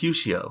own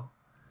Mercutio.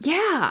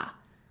 Yeah.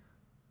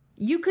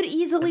 You could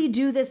easily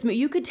do this.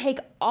 You could take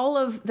all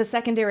of the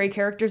secondary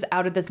characters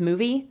out of this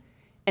movie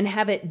and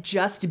have it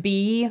just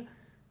be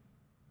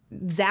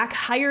Zach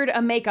hired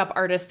a makeup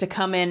artist to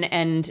come in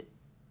and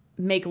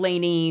make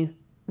Lainey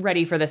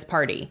ready for this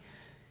party.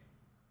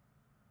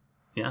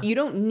 Yeah. You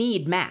don't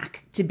need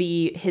Mac to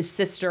be his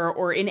sister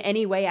or in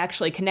any way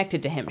actually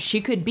connected to him. She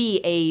could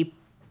be a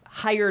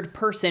hired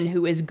person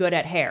who is good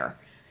at hair.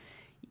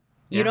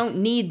 You don't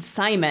need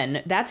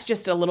Simon. That's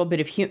just a little bit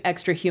of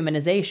extra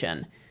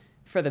humanization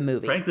for the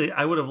movie. Frankly,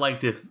 I would have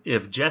liked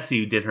if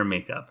Jessie did her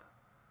makeup.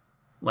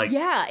 Like,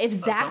 yeah, if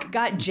Zach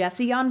got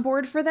Jessie on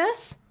board for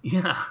this,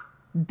 yeah,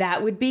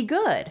 that would be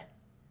good.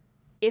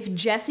 If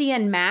Jessie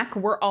and Mac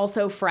were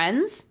also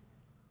friends,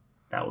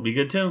 that would be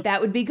good too.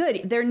 that would be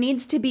good. There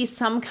needs to be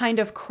some kind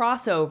of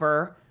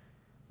crossover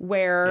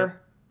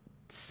where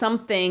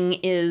something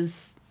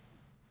is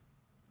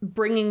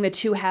bringing the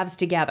two halves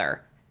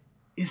together.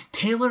 Is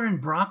Taylor and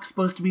Brock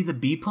supposed to be the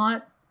B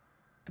plot?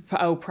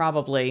 Oh,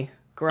 probably.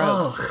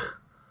 Gross. Ugh.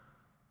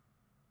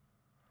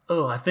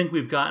 Oh, I think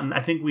we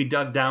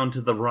dug down to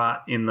the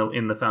rot in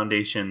the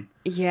foundation.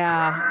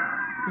 Yeah.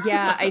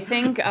 Yeah, I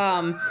think,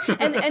 and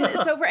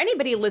so for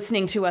anybody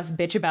listening to us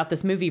bitch about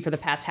this movie for the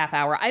past half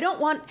hour, I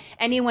don't want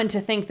anyone to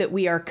think that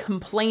we are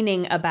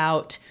complaining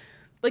about,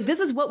 like,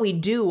 this is what we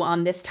do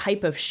on this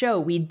type of show.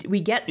 We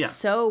get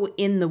so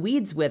in the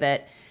weeds with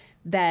it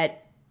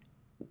that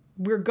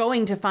we're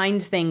going to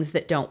find things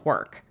that don't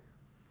work.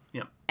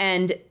 Yeah.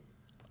 And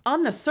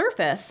on the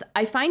surface,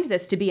 I find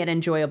this to be an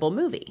enjoyable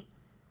movie.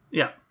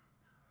 Yeah.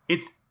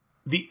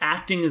 The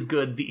acting is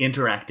good, the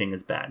interacting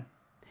is bad.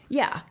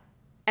 Yeah.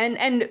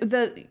 And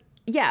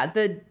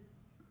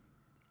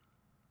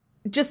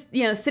just,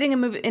 sitting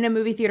in a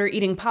movie theater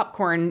eating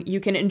popcorn,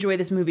 you can enjoy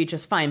this movie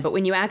just fine. But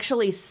when you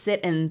actually sit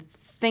and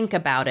think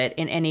about it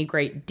in any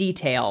great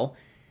detail,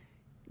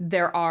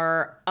 there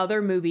are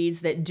other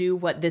movies that do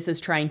what this is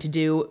trying to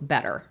do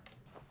better.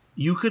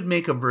 You could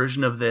make a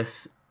version of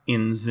this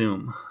in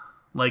Zoom.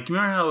 Like,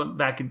 remember how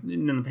back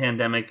in the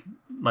pandemic,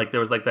 like, there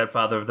was, like, that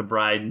Father of the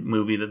Bride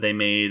movie that they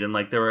made, and,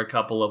 like, there were a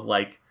couple of,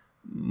 like,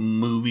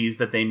 movies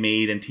that they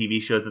made and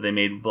TV shows that they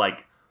made,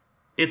 like,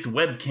 it's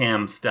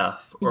webcam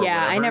stuff. Or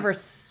whatever.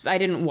 I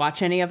didn't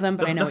watch any of them,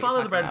 but I know the Father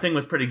of the Bride thing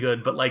was pretty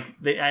good, but, like,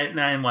 I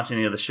didn't watch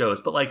any of the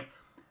shows, but, like,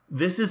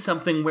 this is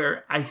something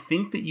where I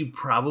think that you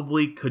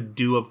probably could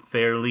do a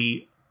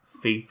fairly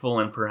faithful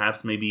and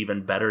perhaps maybe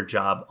even better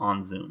job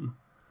on Zoom.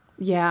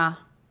 Yeah.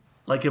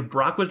 Like, if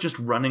Brock was just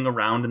running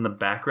around in the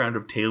background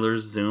of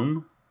Taylor's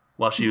Zoom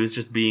while she was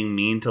just being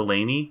mean to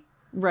Lainey.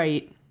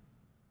 Right.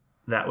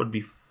 That would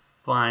be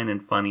fine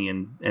and funny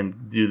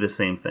and do the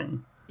same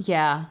thing.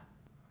 Yeah.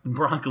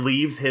 Brock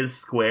leaves his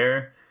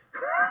square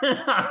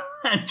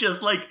and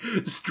just, like,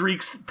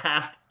 streaks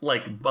past,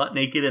 like, butt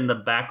naked in the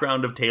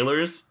background of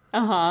Taylor's.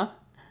 Uh-huh.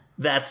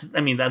 That's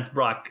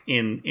Brock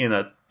in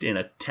a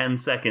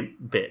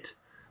 10-second bit.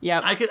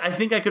 Yeah. I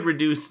think I could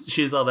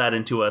reduce all that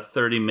into a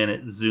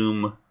 30-minute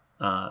Zoom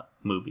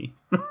movie.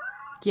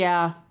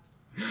 Yeah.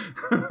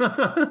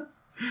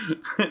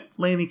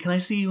 Lainey, can I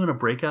see you in a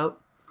breakout?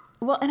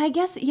 Well, and I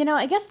guess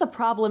the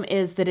problem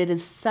is that it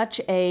is such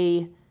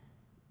a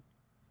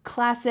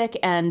classic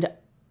and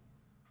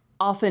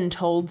often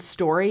told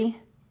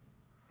story.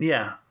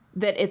 Yeah.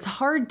 That it's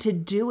hard to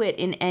do it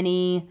in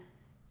any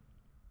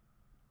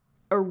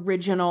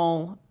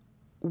original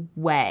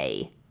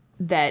way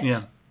that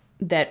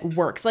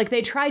works. Like,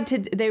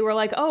 they were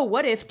like, oh,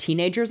 what if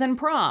teenagers in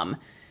prom?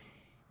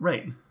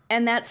 Right.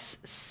 And that's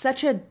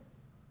such a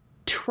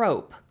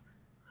trope.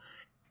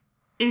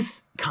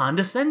 It's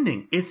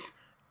condescending. It's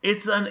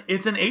an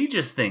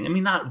ageist thing. I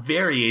mean, not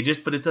very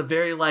ageist, but it's a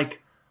very,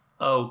 like,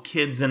 oh,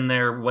 kids in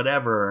their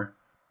whatever.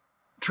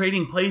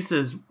 Trading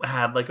Places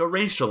had, like, a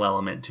racial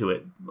element to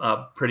it.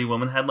 Pretty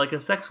Woman had, like, a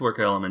sex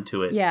worker element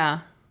to it. Yeah.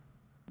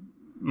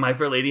 My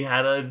Fair Lady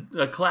had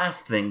a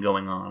class thing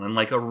going on and,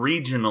 like, a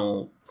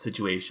regional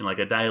situation, like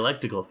a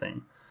dialectical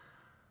thing.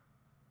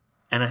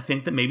 And I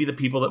think that maybe the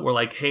people that were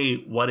like, hey,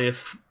 what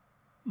if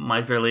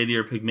My Fair Lady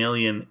or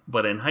Pygmalion,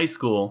 but in high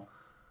school,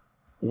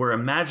 were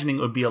imagining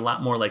it would be a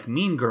lot more like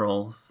Mean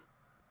Girls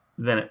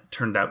than it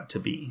turned out to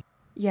be.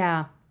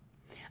 Yeah.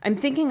 I'm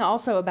thinking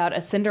also about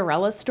A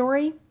Cinderella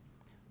Story,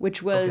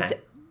 which was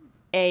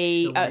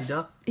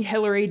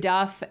Hilary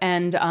Duff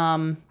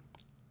and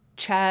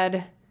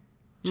Chad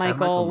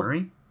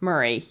Michael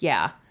Murray,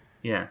 yeah.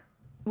 Yeah.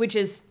 Which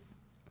is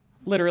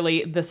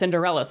literally the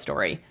Cinderella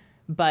story.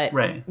 But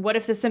what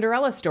if the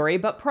Cinderella story,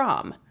 but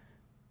prom?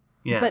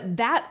 Yeah. But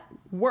that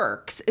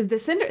works. The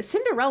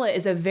Cinderella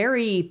is a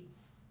very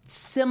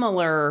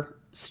similar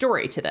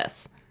story to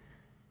this.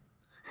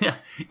 Yeah.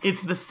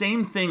 It's the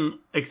same thing,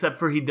 except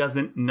for he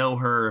doesn't know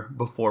her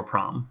before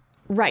prom.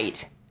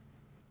 Right.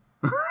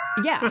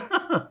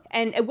 Yeah.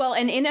 And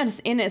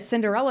in a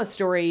Cinderella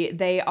story,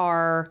 they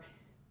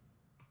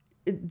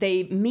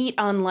meet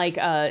on, like,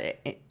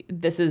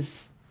 this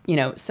is,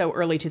 so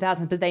early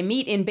 2000s, but they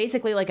meet in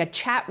basically like a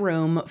chat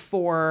room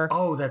for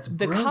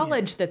the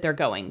college that they're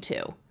going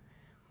to.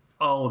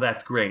 Oh,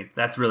 that's great.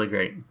 That's really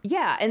great.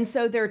 Yeah, and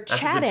so they're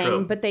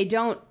chatting, but they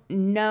don't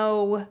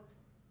know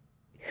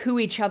who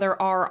each other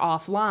are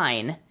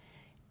offline.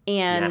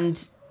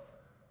 And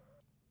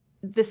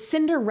the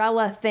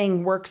Cinderella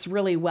thing works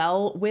really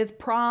well with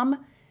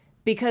prom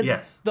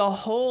because the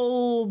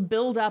whole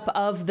buildup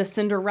of the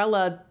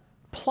Cinderella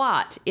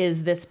plot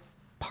is this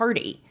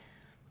party,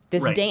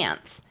 this Right.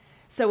 dance.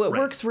 So it Right.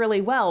 works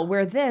really well,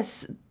 where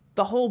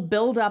the whole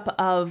buildup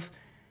of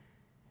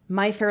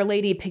My Fair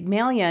Lady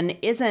Pygmalion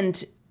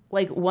isn't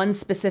like one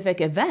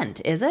specific event,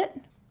 is it?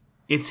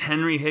 It's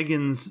Henry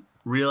Higgins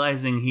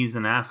realizing he's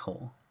an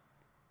asshole.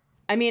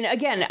 I mean,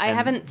 again, I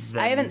haven't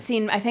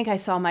seen, I think I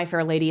saw My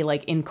Fair Lady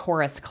like in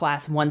chorus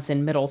class once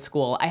in middle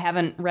school. I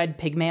haven't read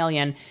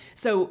Pygmalion.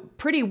 So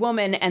Pretty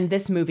Woman and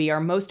this movie are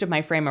most of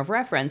my frame of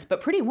reference. But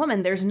Pretty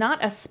Woman, there's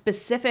not a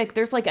specific,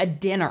 there's like a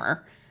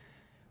dinner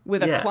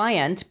with a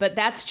client, but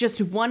that's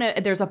just one,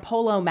 there's a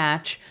polo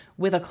match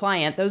with a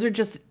client. Those are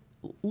just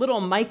little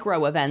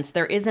micro events.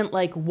 There isn't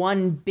like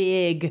one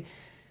big,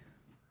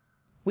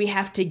 we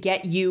have to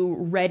get you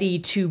ready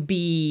to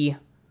be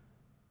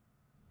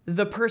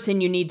the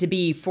person you need to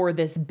be for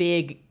this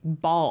big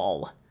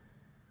ball.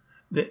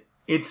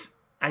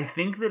 I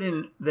think that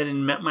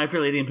in My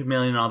Fair Lady and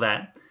Pygmalion and all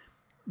that,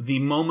 the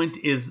moment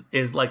is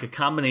like a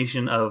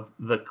combination of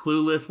the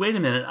clueless, wait a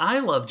minute, I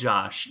love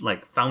Josh,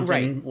 like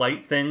fountain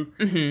light thing.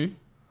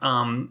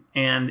 Mm-hmm.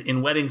 And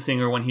in Wedding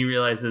Singer, when he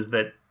realizes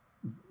that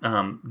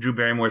Drew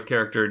Barrymore's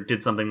character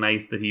did something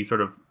nice that he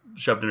sort of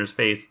shoved in her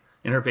face,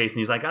 and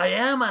he's like, I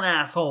am an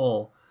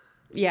asshole.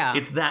 Yeah.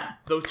 It's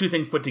those two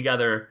things put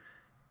together,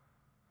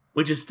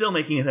 which is still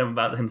making it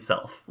about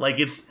himself. Like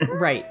it's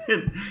right.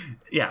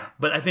 Yeah,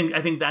 but I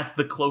think that's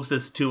the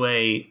closest to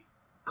a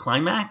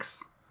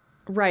climax.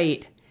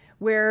 Right.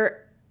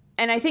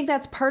 And I think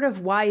that's part of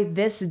why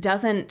this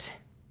it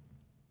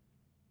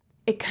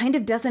kind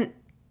of doesn't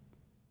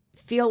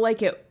feel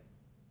like it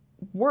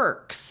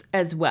works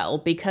as well,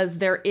 because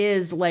there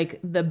is like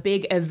the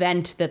big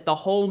event that the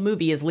whole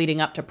movie is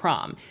leading up to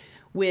prom.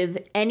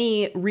 With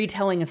any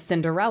retelling of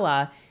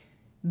Cinderella,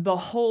 the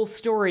whole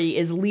story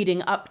is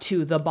leading up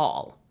to the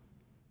ball.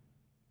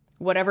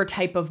 Whatever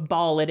type of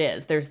ball it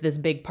is, there's this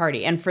big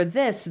party. And for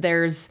this,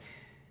 there's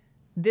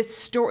this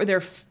story,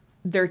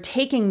 they're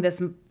taking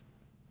this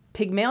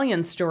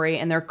Pygmalion story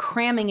and they're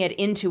cramming it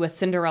into a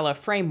Cinderella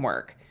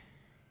framework.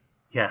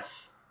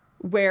 Yes.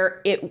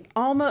 Where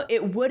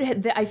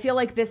I feel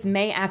like this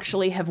may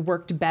actually have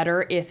worked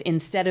better if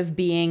instead of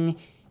being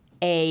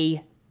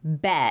a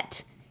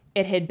bet,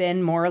 it had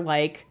been more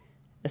like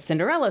a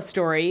Cinderella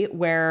story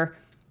where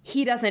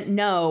he doesn't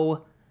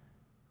know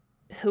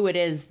who it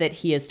is that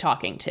he is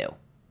talking to.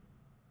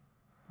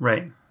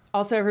 Right.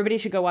 Also, everybody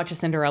should go watch A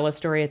Cinderella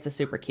Story. It's a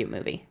super cute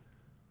movie.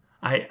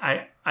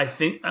 I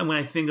think when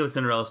I think of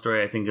Cinderella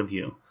Story, I think of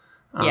you.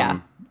 Yeah.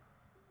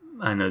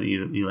 I know that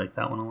you like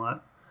that one a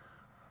lot.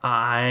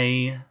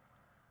 I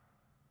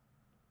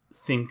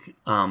think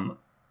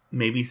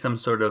maybe some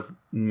sort of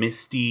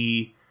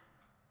Misty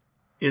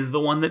is the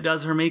one that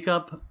does her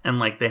makeup, and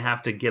like they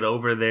have to get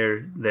over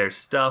their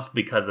stuff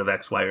because of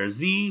X, Y, or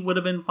Z would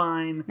have been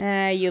fine.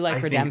 You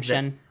like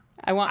redemption.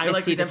 I want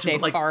Misty to stay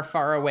like, far,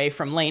 far away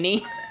from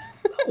Lainey.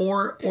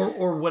 or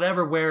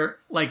whatever, where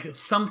like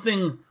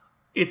something,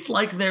 it's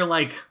like they're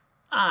like,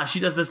 she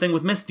does this thing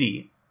with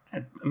Misty.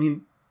 I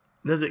mean,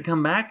 does it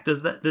come back?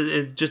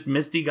 It's just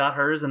Misty got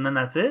hers and then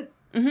that's it?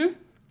 Mm-hmm.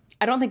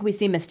 I don't think we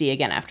see Misty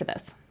again after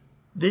this.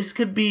 This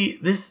could be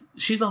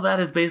She's All That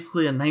is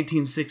basically a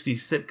 1960s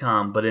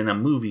sitcom, but in a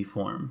movie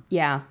form.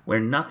 Yeah.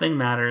 Where nothing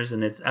matters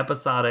and it's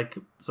episodic,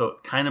 so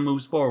it kind of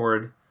moves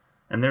forward.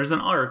 And there's an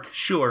arc,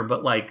 sure,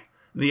 but like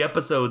the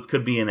episodes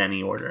could be in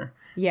any order.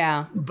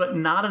 Yeah. But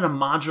not in a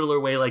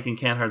modular way like in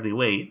Can't Hardly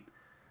Wait.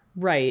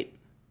 Right.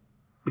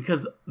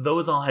 Because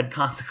those all had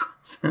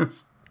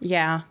consequences.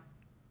 Yeah.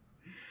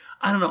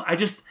 I don't know.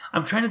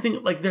 I'm trying to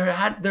think, like there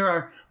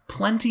are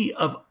plenty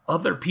of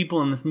other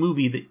people in this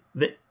movie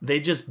that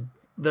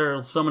there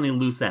are so many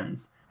loose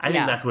ends. I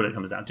think that's what it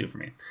comes down to for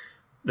me.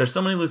 There's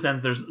so many loose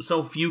ends. There's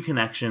so few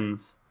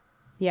connections.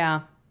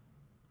 Yeah.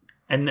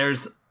 And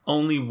there's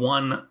only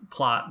one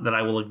plot that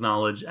I will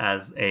acknowledge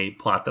as a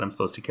plot that I'm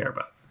supposed to care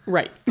about.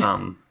 Right.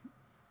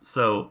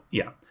 So,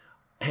 yeah.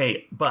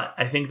 Hey, but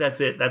I think that's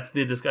it. That's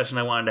the discussion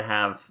I wanted to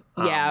have.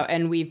 Yeah,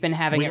 and we've been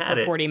having it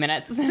for 40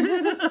 minutes.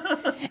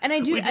 And I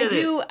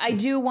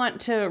do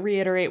want to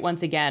reiterate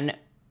once again,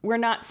 we're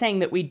not saying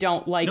that we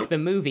don't like the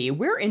movie.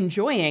 We're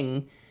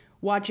enjoying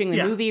watching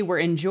the movie. We're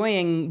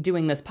enjoying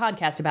doing this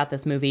podcast about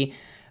this movie.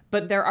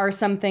 But there are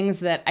some things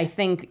that I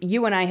think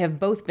you and I have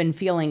both been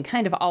feeling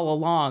kind of all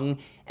along,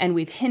 and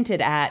we've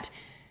hinted at.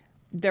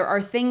 There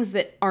are things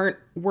that aren't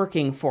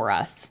working for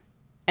us.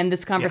 And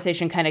this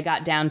conversation kind of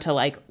got down to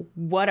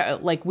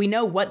we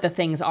know what the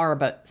things are,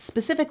 but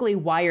specifically,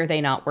 why are they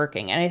not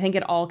working? And I think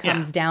it all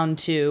comes down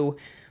to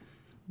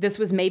this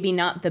was maybe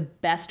not the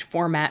best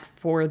format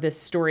for this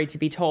story to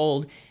be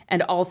told.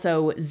 And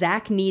also,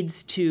 Zach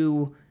needs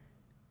to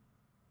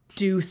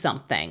do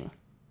something.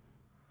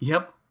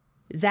 Yep.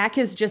 Zach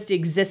is just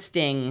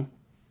existing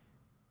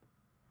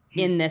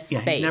in this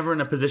space. He's never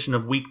in a position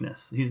of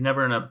weakness. He's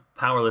never in a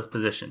powerless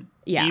position.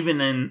 Yeah.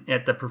 Even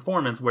at the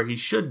performance where he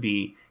should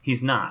be,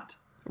 he's not.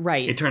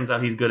 Right. It turns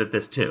out he's good at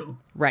this too.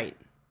 Right.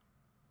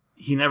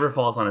 He never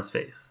falls on his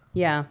face.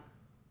 Yeah.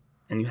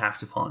 And you have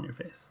to fall on your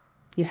face.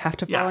 You have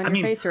to fall on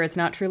your face or it's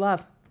not true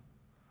love.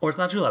 Or it's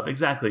not true love.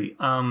 Exactly.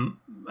 I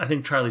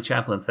think Charlie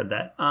Chaplin said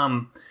that.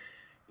 I'm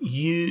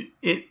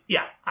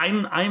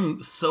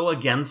so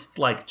against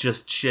like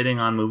just shitting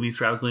on movies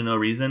for absolutely no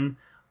reason.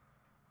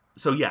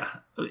 So yeah,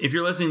 if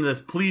you're listening to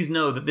this, please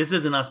know that this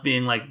isn't us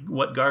being like,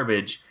 what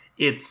garbage.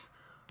 It's,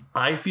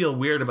 I feel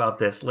weird about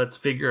this. Let's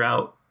figure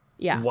out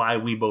why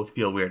we both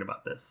feel weird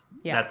about this.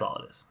 Yeah. That's all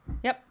it is.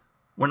 Yep.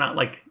 We're not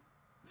like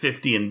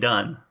 50 and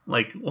done.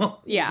 Like,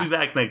 well, we'll be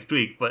back next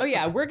week. But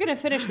we're going to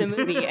finish the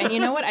movie. And you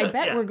know what? I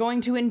bet we're going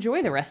to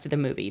enjoy the rest of the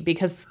movie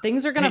because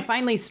things are going to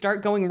finally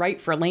start going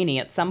right for Lainey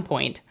at some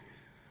point.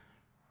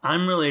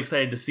 I'm really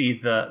excited to see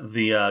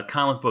the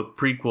comic book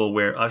prequel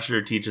where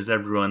Usher teaches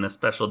everyone a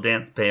special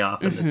dance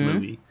payoff in this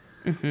movie.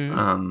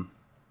 Mm-hmm.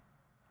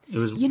 It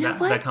was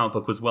that comic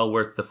book was well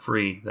worth the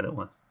free that it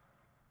was.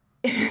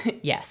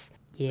 Yes.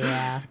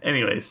 Yeah.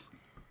 Anyways.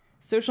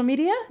 Social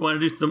media? Want to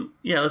do some?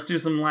 Yeah, let's do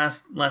some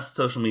last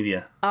social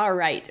media. All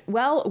right.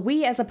 Well,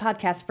 we as a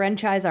podcast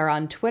franchise are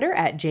on Twitter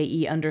at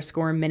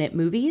 @JE_Minute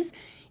Movies.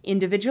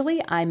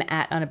 Individually, I'm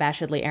at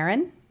Unabashedly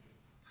Aaron.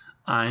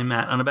 I'm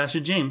at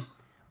Unabashed James.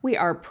 We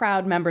are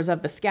proud members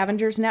of the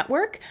Scavengers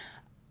Network.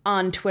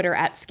 On Twitter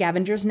at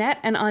ScavengersNet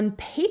and on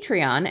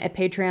Patreon at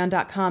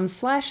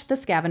patreon.com/The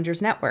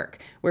Scavengers Network,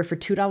 where for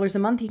 $2 a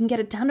month you can get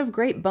a ton of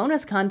great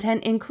bonus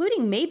content,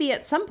 including maybe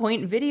at some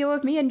point video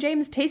of me and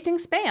James tasting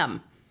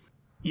Spam.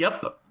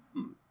 Yep,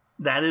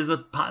 that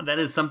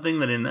is something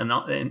that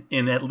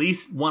in at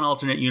least one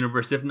alternate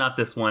universe, if not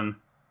this one,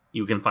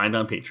 you can find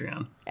on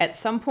Patreon. At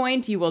some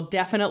point, you will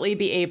definitely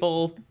be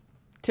able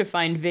to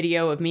find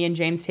video of me and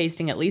James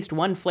tasting at least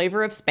one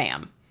flavor of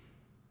Spam.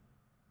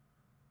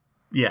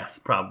 Yes,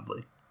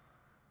 probably.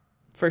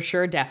 For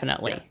sure,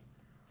 definitely. Yes.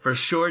 For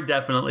sure,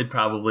 definitely,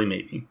 probably,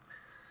 maybe.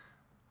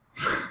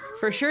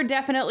 For sure,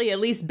 definitely, at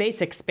least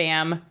basic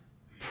Spam.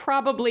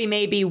 Probably,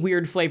 maybe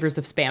weird flavors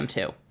of Spam,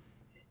 too.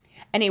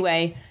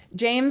 Anyway,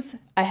 James,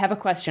 I have a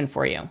question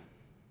for you.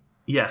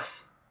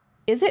 Yes.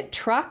 Is it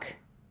truck?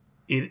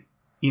 It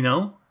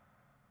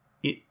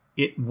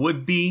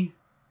would be.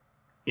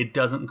 It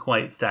doesn't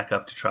quite stack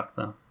up to truck,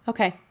 though.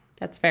 Okay,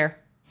 that's fair.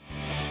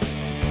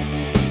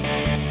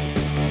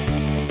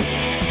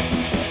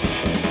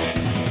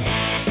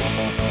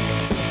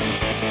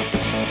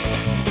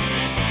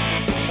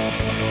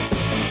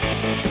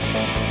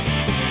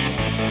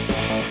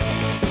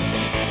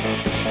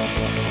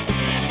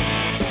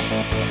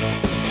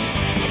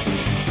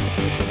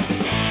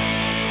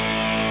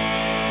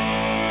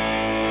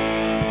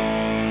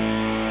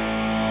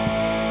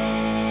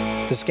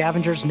 The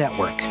Scavengers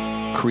Network.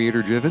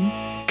 Creator-driven.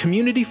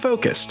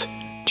 Community-focused.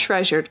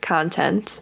 Treasured content.